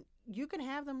 And you can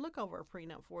have them look over a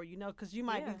prenup for you, because you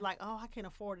might be like, oh, I can't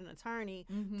afford an attorney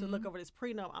to look over this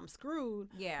prenup, I'm screwed.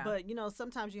 But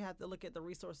sometimes you have to look at the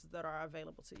resources that are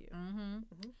available to you.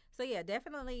 So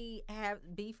definitely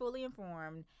be fully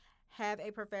informed. Have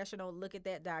a professional look at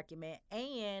that document,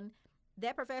 and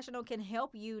that professional can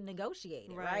help you negotiate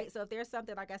it, right? So if there's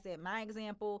something, like I said, my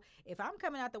example, if I'm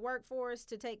coming out the workforce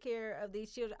to take care of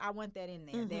these children, I want that in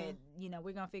there, that,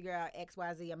 we're going to figure out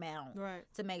XYZ amount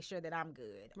to make sure that I'm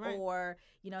good. Or,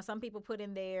 some people put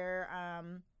in their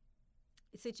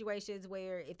situations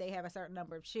where if they have a certain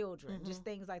number of children, just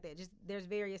things like that. Just there's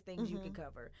various things you can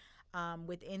cover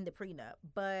within the prenup.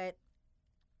 But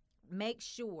make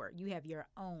sure you have your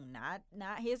own,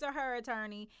 not his or her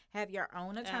attorney. Have your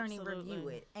own attorney review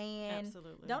it, and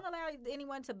don't allow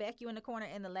anyone to back you in the corner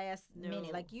in the last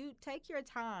minute. Like, you take your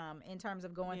time in terms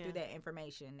of going through that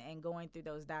information and going through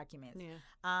those documents.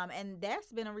 And that's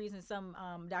been a reason some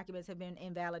documents have been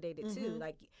invalidated too.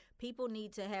 Like, people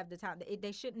need to have the time.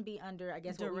 They shouldn't be under, I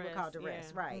guess, what we would call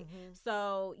duress, right?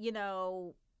 So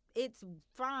it's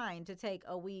fine to take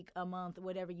a week, a month,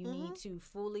 whatever you need to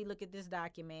fully look at this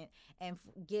document and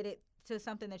get it to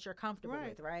something that you're comfortable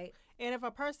with, right? And if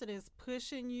a person is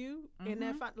pushing you, and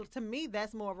to me,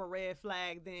 that's more of a red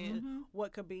flag than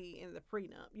what could be in the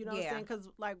prenup. You know what I'm saying? Because,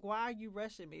 like, why are you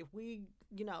rushing me? If we,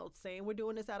 saying we're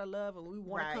doing this out of love and we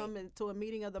want to come into a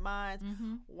meeting of the minds,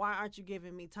 why aren't you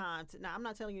giving me time to? Now, I'm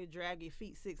not telling you to drag your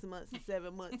feet 6 months and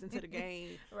 7 months into the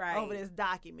game over this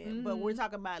document, but we're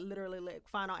talking about literally, like,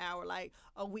 final hour, like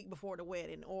a week before the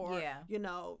wedding, or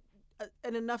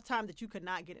and enough time that you could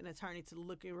not get an attorney to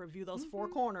look and review those four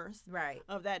corners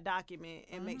of that document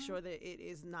and make sure that it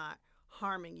is not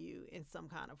harming you in some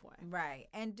kind of way. Right.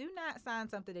 And do not sign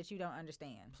something that you don't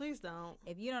understand. Please don't.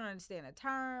 If you don't understand a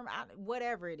term,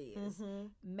 whatever it is,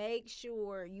 make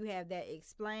sure you have that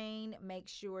explained. Make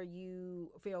sure you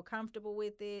feel comfortable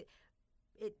with it.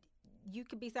 You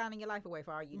could be signing your life away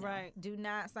for all you know. Right. Do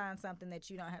not sign something that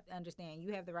you don't have to understand.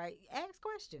 You have the right. Ask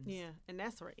questions. Yeah, and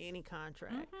that's for any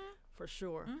contract, for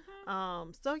sure. So,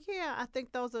 I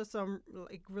think those are some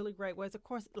really great ways. Of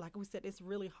course, like we said, it's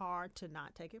really hard to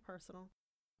not take it personal.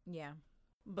 Yeah.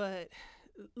 But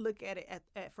look at it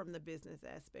at from the business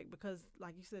aspect, because,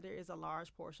 like you said, there is a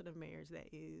large portion of marriage that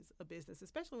is a business,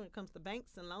 especially when it comes to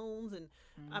banks and loans. And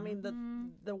I mean,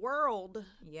 the world,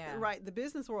 right? The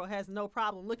business world has no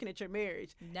problem looking at your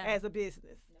marriage as a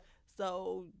business.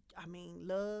 So, I mean,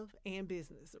 love and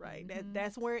business, right?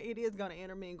 That's where it is going to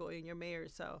intermingle in your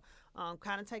marriage. So,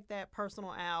 kind of take that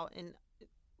personal out, and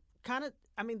kind of,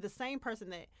 I mean, the same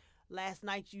person that last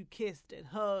night you kissed and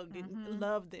hugged and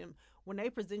loved them, when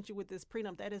they present you with this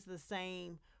prenup, that is the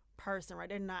same person, right?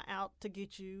 They're not out to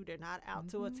get you. They're not out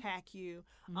to attack you.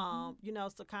 So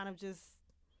kind of just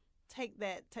take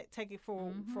it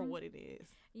for what it is.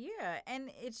 Yeah,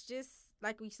 and it's just,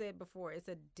 like we said before, it's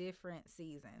a different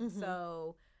season.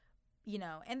 So,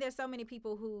 and there's so many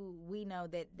people who we know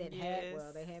that they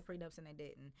had prenups and they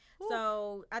didn't. Ooh.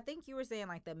 So I think you were saying,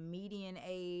 like, the median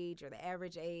age or the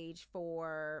average age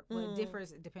for, well, it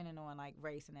differs depending on, like,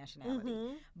 race and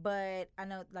nationality. But I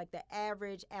know, like, the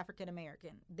average African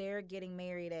American, they're getting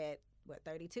married at, what,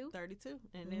 32? 32,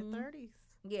 in their 30s.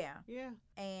 Yeah.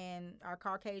 And our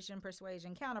Caucasian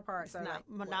persuasion counterparts are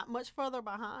not much further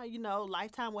behind.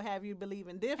 Lifetime will have you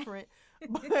believing different,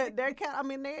 but they're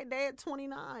at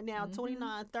 29 now,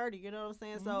 29, 30. You know what I'm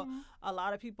saying? So a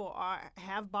lot of people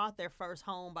have bought their first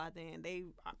home by then. They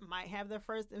might have their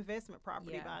first investment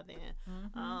property by then.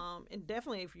 And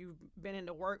definitely, if you've been in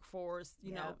the workforce,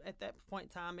 at that point in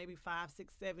time, maybe 5,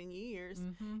 6, 7 years,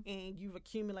 and you've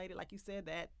accumulated, like you said,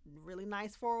 that really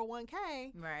nice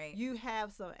 401k. Right. You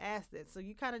have some assets, so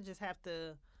you kind of just have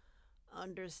to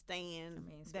understand. I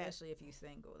mean, especially if you're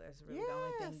single, that's really the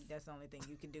only thing. That's the only thing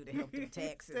you can do to help them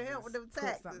taxes. To help with them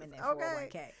taxes. Put something in that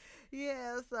 401k.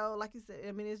 Yeah. So, like you said,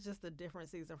 I mean, it's just a different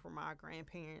season from our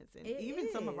grandparents and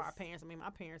some of our parents. I mean, my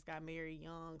parents got married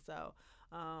young, so.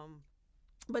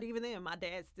 But even then, my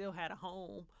dad still had a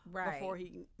home before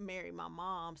he married my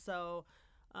mom. So,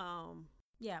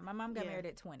 Yeah, my mom got married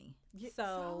at 20. Yeah,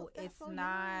 so it's so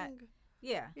not young.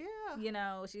 Yeah. You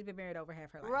know, she's been married over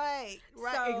half her life. Right,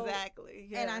 so, exactly.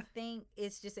 Yeah. And I think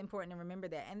it's just important to remember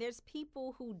that. And there's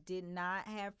people who did not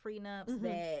have prenups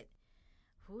that,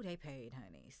 who they paid,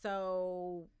 honey.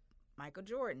 So Michael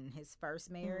Jordan, his first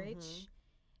marriage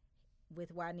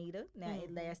with Juanita. Now,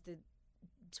 it lasted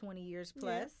 20 years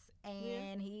plus.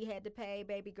 And he had to pay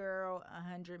baby girl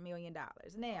 $100 million.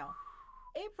 Now,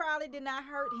 it probably did not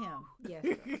hurt him. Yes,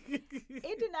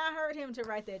 it did not hurt him to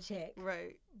write that check.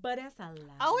 Right. But that's a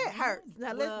lot. Oh, it hurts.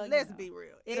 Now, let's be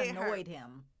real. It annoyed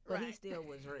him. But he still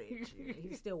was rich.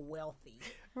 He's still wealthy.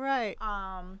 Right.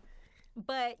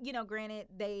 But, you know, granted,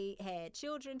 they had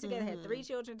children together, had 3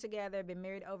 children together, been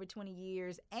married over 20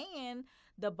 years. And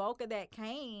the bulk of that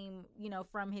came, you know,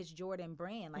 from his Jordan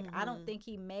brand. Like, I don't think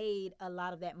he made a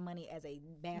lot of that money as a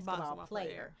basketball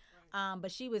player.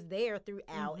 But she was there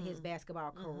throughout his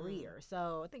basketball career.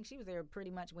 So I think she was there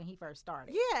pretty much when he first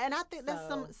started. Yeah, and I think that's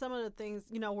some of the things,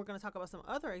 you know, we're going to talk about some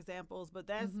other examples, but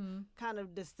that's kind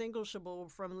of distinguishable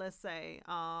from, let's say,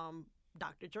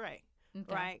 Dr. Dre.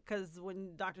 Okay. Right? Because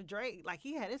when Dr. Dre, like,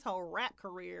 he had his whole rap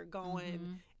career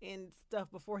going and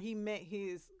stuff before he met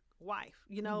his wife,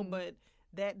 you know, but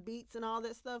that beats and all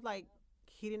that stuff, like,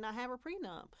 he did not have a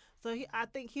prenup. So I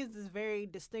think his is very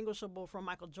distinguishable from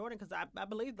Michael Jordan because I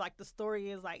believe, like, the story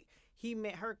is, like, he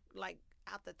met her, like,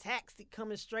 out the taxi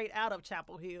coming straight out of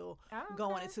Chapel Hill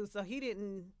going into. So he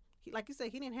didn't, like you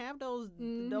said, he didn't have those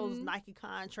Nike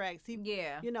contracts.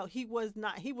 You know, he was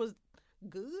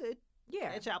good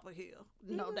at Chapel Hill.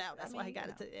 No doubt. That's why he got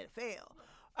into the NFL.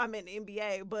 I mean, the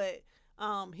NBA. But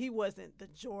he wasn't the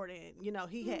Jordan. You know,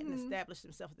 he hadn't established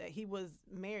himself that he was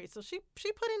married. So she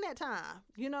put in that time.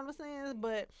 You know what I'm saying?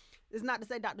 But it's not to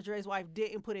say Dr. Dre's wife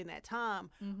didn't put in that time,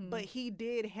 but he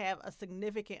did have a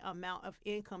significant amount of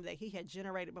income that he had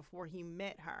generated before he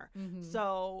met her.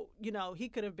 So, you know, he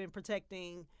could have been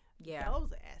protecting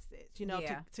those assets, you know,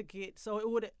 to get. So it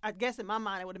would, I guess in my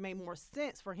mind, it would have made more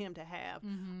sense for him to have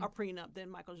a prenup than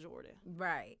Michael Jordan.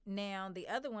 Right. Now, the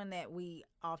other one that we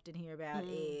often hear about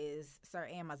is Sir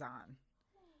Amazon.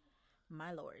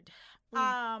 My Lord.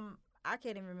 I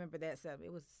can't even remember that stuff.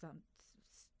 It was some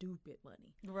stupid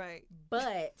money. Right.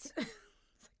 But it's like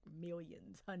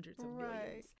millions, hundreds of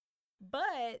millions.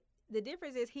 But the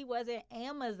difference is he wasn't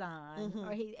Amazon,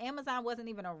 or Amazon wasn't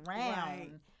even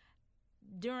around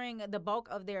during the bulk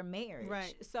of their marriage.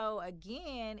 Right. So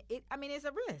again, it's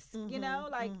a risk, you know,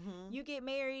 like you get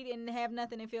married and have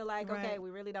nothing and feel like, okay, we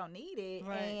really don't need it.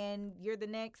 And you're the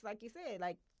next, like you said,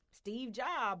 like Steve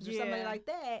Jobs or somebody like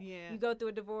that. You go through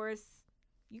a divorce,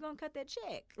 you're going to cut that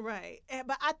check. Right.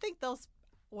 But I think those,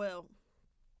 well,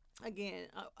 again,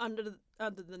 under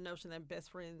the notion that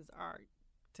best friends are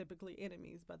typically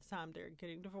enemies by the time they're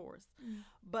getting divorced.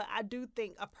 But I do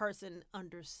think a person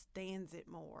understands it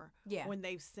more when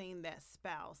they've seen that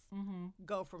spouse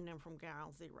go from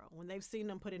ground zero, when they've seen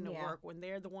them put in the work, when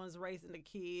they're the ones raising the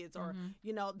kids, or,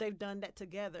 you know, they've done that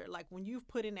together. Like, when you've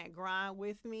put in that grind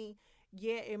with me,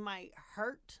 it might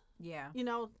hurt, you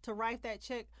know, to write that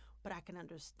check, but I can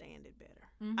understand it better.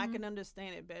 I can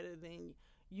understand it better than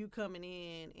you coming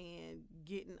in and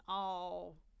getting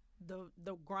all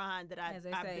the grind that I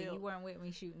built. As they say, you weren't with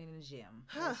me shooting in the gym.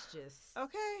 Let's just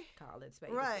call it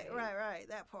spade. Right,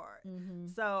 that part.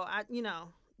 So you know,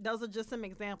 those are just some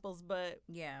examples, but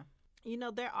you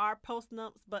know, there are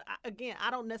post-nups, but I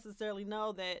don't necessarily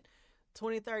know that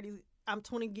 2030, I'm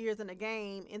 20 years in the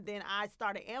game, and then I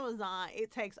started Amazon,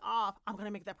 it takes off, I'm going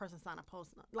to make that person sign a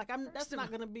post-nup. Like, that's not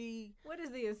going to be... What is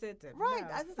the incentive? Right. No.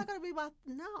 It's not going to be about,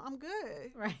 no, I'm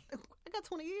good. Right. I got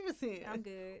 20 years in. I'm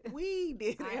good. We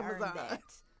did I Amazon. Earned that.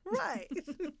 Right.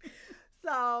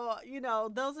 So, you know,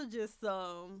 those are just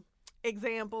some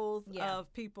examples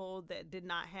of people that did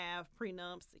not have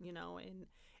prenups, you know, and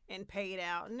paid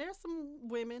out. And there's some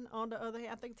women on the other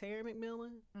hand. I think Terry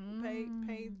McMillan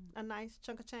paid a nice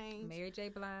chunk of change. Mary J.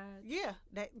 Blige. Yeah,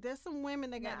 there's some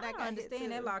women that got that. I don't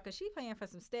understand that law because she paying for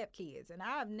some step kids, and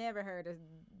I've never heard of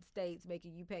states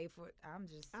making you pay for. I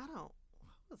don't.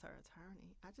 What was her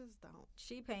attorney? I just don't.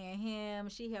 She paying him.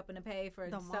 She helping to pay for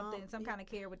some kind of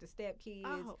care with the step kids.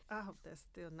 I hope that's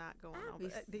still not going on.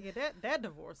 But, that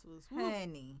divorce was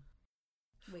honey.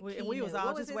 We was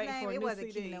all just waiting for a new CD. It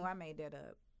wasn't Keanu. I made that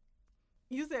up.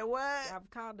 You said what? I've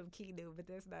called him Keanu, but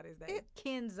that's not his name.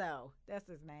 Kenzo. That's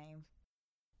his name.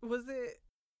 Was it?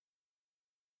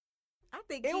 I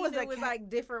think Keanu was like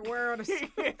Different World or something.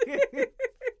 What is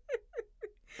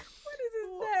his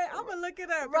name? I'm going to look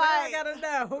it up. Right. I got to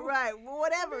know. Right.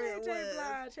 Whatever it was.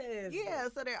 Blige has. Yeah,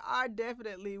 so there are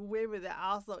definitely women that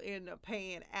also end up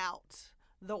paying out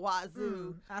the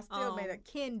wazoo. I still made a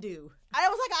Kendu. I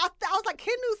was like,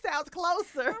 Kendu sounds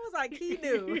closer. I was like,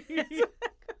 Kendu.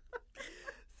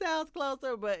 Sounds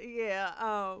closer, but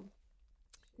yeah.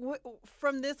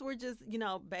 From this, we're just,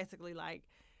 basically like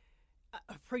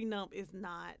a prenup is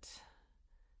not.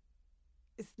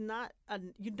 It's not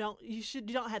you don't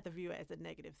have to view it as a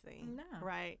negative thing, no.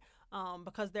 right?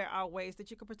 Because there are ways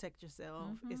that you can protect yourself.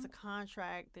 It's a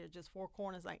contract. They're just four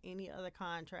corners like any other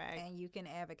contract, and you can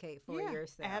advocate for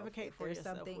yourself. Advocate for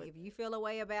yourself. If you feel a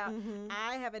way about,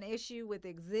 I have an issue with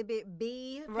Exhibit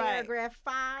B, paragraph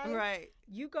 5. Right.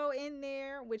 You go in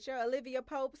there with your Olivia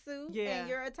Pope suit and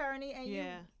your attorney, and you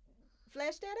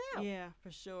flesh that out. Yeah, for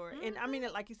sure. And I mean,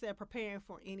 like you said, preparing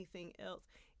for anything else.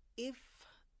 If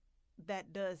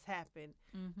that does happen,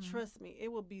 trust me, it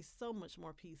will be so much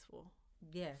more peaceful.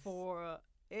 Yes. For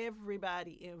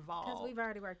everybody involved. Because we've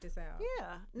already worked this out.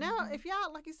 Yeah. Now, if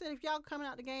y'all, like you said, if y'all coming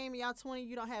out the game, y'all 20,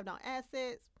 you don't have no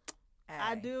assets,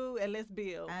 I do, and let's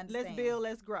build. Let's build,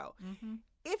 let's grow.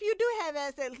 If you do have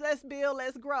assets, let's build,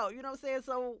 let's grow. You know what I'm saying?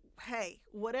 So, hey,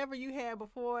 whatever you had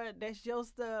before, that's your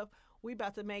stuff. We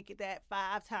about to make it that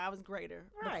 5 times greater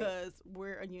because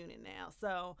we're a unit now.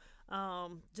 So, I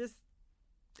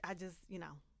just,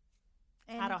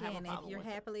 and I don't again, have a problem if you're with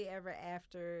happily ever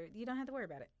after, you don't have to worry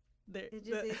about it. It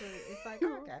just it's like,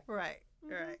 okay. Right.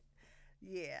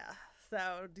 Yeah.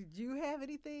 So, did you have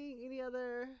any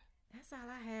other? That's all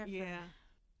I have. Yeah.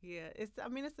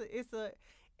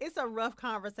 It's a rough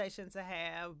conversation to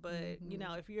have, but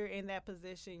if you're in that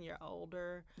position, you're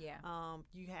older. Yeah.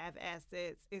 You have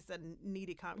assets. It's a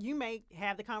needed you may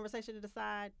have the conversation to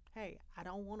decide, hey, I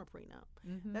don't want a prenup.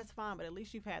 That's fine, but at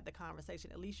least you've had the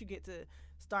conversation. At least you get to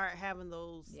start having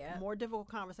those more difficult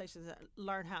conversations and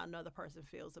learn how another person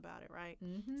feels about it, right?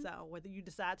 So whether you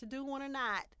decide to do one or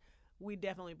not, we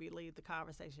definitely believe the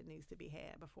conversation needs to be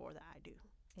had before the I do.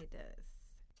 It does.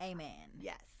 Amen.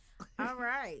 Yes. All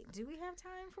right. Do we have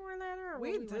time for a letter?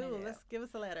 We do. Let's give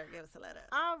us a letter.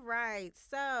 All right.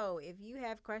 So if you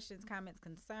have questions, comments,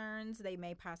 concerns, they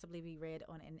may possibly be read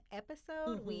on an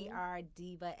episode. We are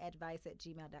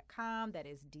divaadvice@gmail.com. That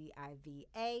is DIVAADVICE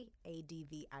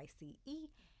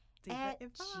at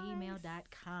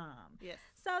gmail.com. Yes.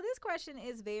 So this question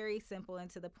is very simple and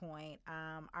to the point.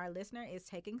 Our listener is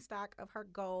taking stock of her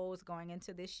goals going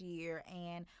into this year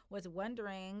and was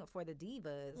wondering for the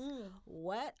divas,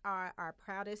 what are our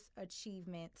proudest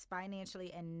achievements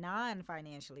financially and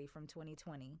non-financially from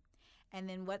 2020? And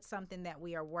then what's something that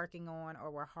we are working on or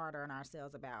we're harder on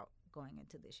ourselves about going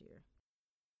into this year?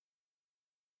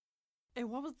 And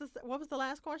what was the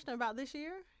last question about this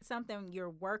year? Something you're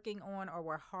working on or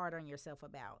were hard on yourself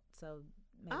about. So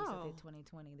maybe something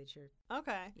 2020 that you're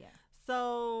okay. Yeah.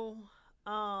 So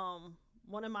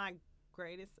one of my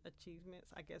greatest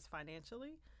achievements, I guess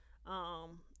financially,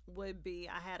 would be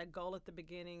I had a goal at the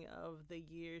beginning of the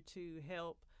year to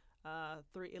help at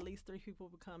least 3 people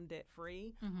become debt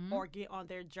free or get on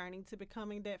their journey to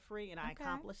becoming debt free, and I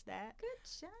accomplished that. Good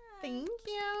job. Thank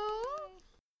you.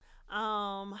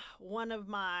 One of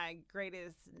my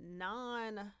greatest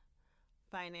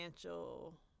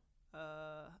non-financial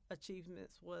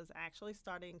achievements was actually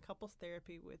starting couples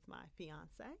therapy with my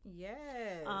fiance.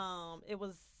 Yes. It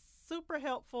was super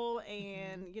helpful,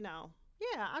 and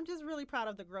I'm just really proud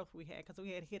of the growth we had because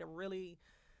we had hit a really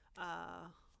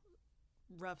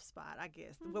rough spot, I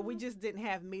guess, where we just didn't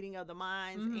have meeting of the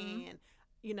minds, and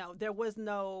there was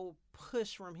no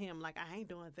push from him like, I ain't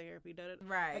doing therapy.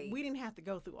 Right. Like, we didn't have to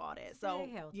go through all that. So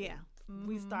yeah,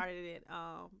 we started it,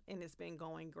 and it's been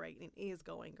going great and is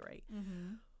going great.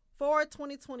 For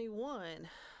 2021,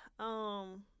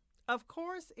 of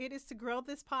course, it is to grow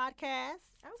this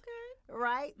podcast. Okay.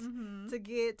 Right? To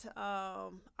get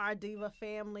our Diva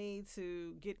family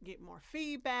to get more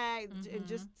feedback and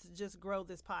just grow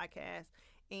this podcast.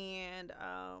 And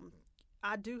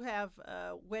I do have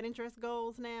wedding dress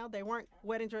goals now. They weren't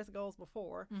wedding dress goals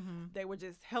before. They were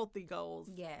just healthy goals.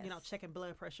 Yes. Checking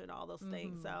blood pressure and all those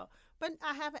things. So, but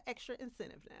I have an extra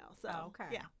incentive now. So,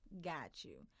 yeah. Got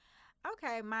you.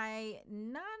 Okay, my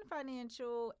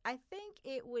non-financial, I think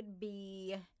it would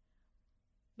be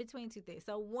between 2 things.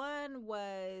 So one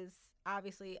was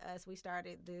obviously us. We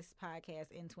started this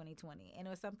podcast in 2020, and it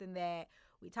was something that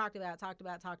we talked about,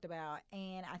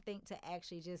 and I think to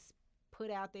actually just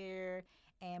put out there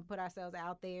and put ourselves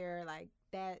out there, like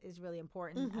that is really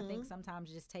important. I think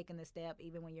sometimes just taking the step,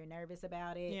 even when you're nervous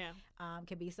about it,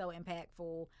 can be so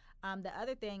impactful. The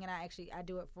other thing, and I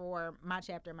do it for my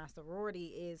chapter, my sorority,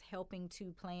 is helping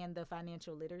to plan the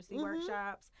financial literacy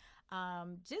workshops.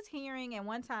 Just hearing, and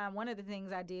one time, one of the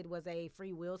things I did was a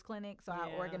free wills clinic. So I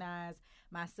organized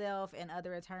myself and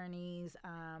other attorneys,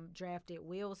 drafted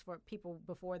wills for people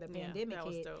before the pandemic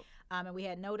hit. And we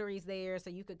had notaries there, so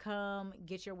you could come,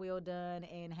 get your will done,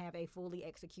 and have a fully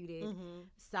executed,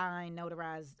 signed,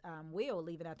 notarized will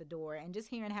leaving out the door. And just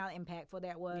hearing how impactful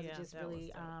that was, it just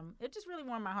really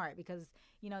warmed my heart, because,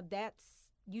 you know,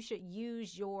 you should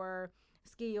use your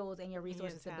skills and your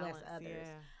resources to bless others.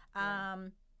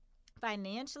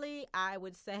 Financially, I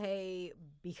would say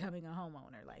becoming a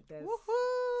homeowner. Like, that's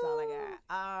all I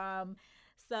got.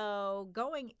 So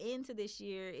going into this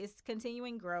year, it's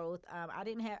continuing growth. I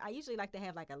usually like to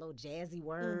have like a little jazzy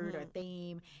word or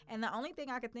theme. And the only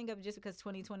thing I could think of, just because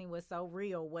 2020 was so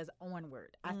real, was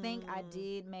onward. I think I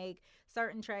did make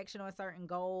certain traction on certain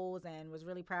goals and was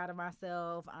really proud of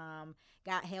myself.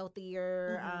 Got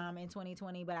healthier in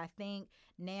 2020. But I think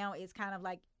now it's kind of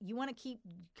like you want to keep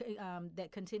that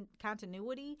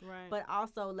continuity, but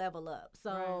also level up.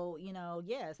 So, you know,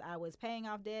 yes, I was paying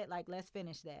off debt. Like, let's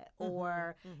finish that.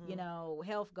 Or, you know,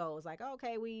 health goals. Like,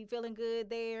 okay, we feeling good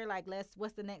there. Like,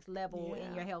 what's the next level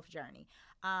in your health journey?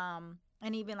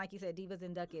 And even like you said, Divas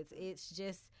and Ducats, it's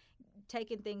just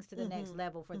taking things to the next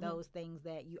level for those things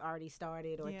that you already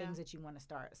started or things that you want to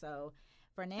start. So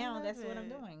for now, that's what I'm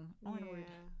doing.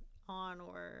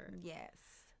 Onward. Yes.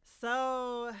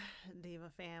 So, Diva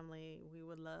family, we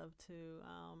would love to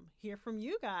hear from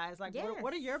you guys. Like,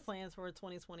 what are your plans for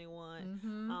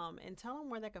 2021? And tell them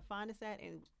where they can find us at,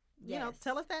 and you know,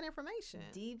 tell us that information.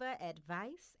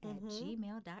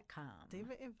 DivaAdvice@gmail.com.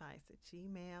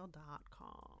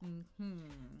 DivaAdvice@gmail.com.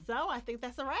 So I think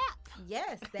that's a wrap.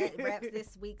 Yes, that wraps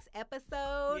this week's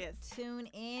episode. Tune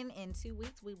in 2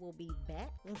 weeks. We will be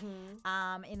back.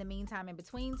 In the meantime, in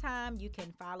between time, you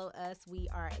can follow us. We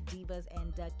are Divas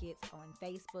and Ducats on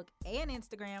Facebook and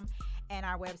Instagram. And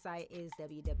our website is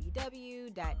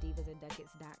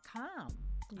www.divasandducats.com.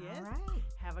 Yes. All right.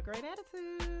 Have a great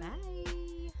attitude. Bye.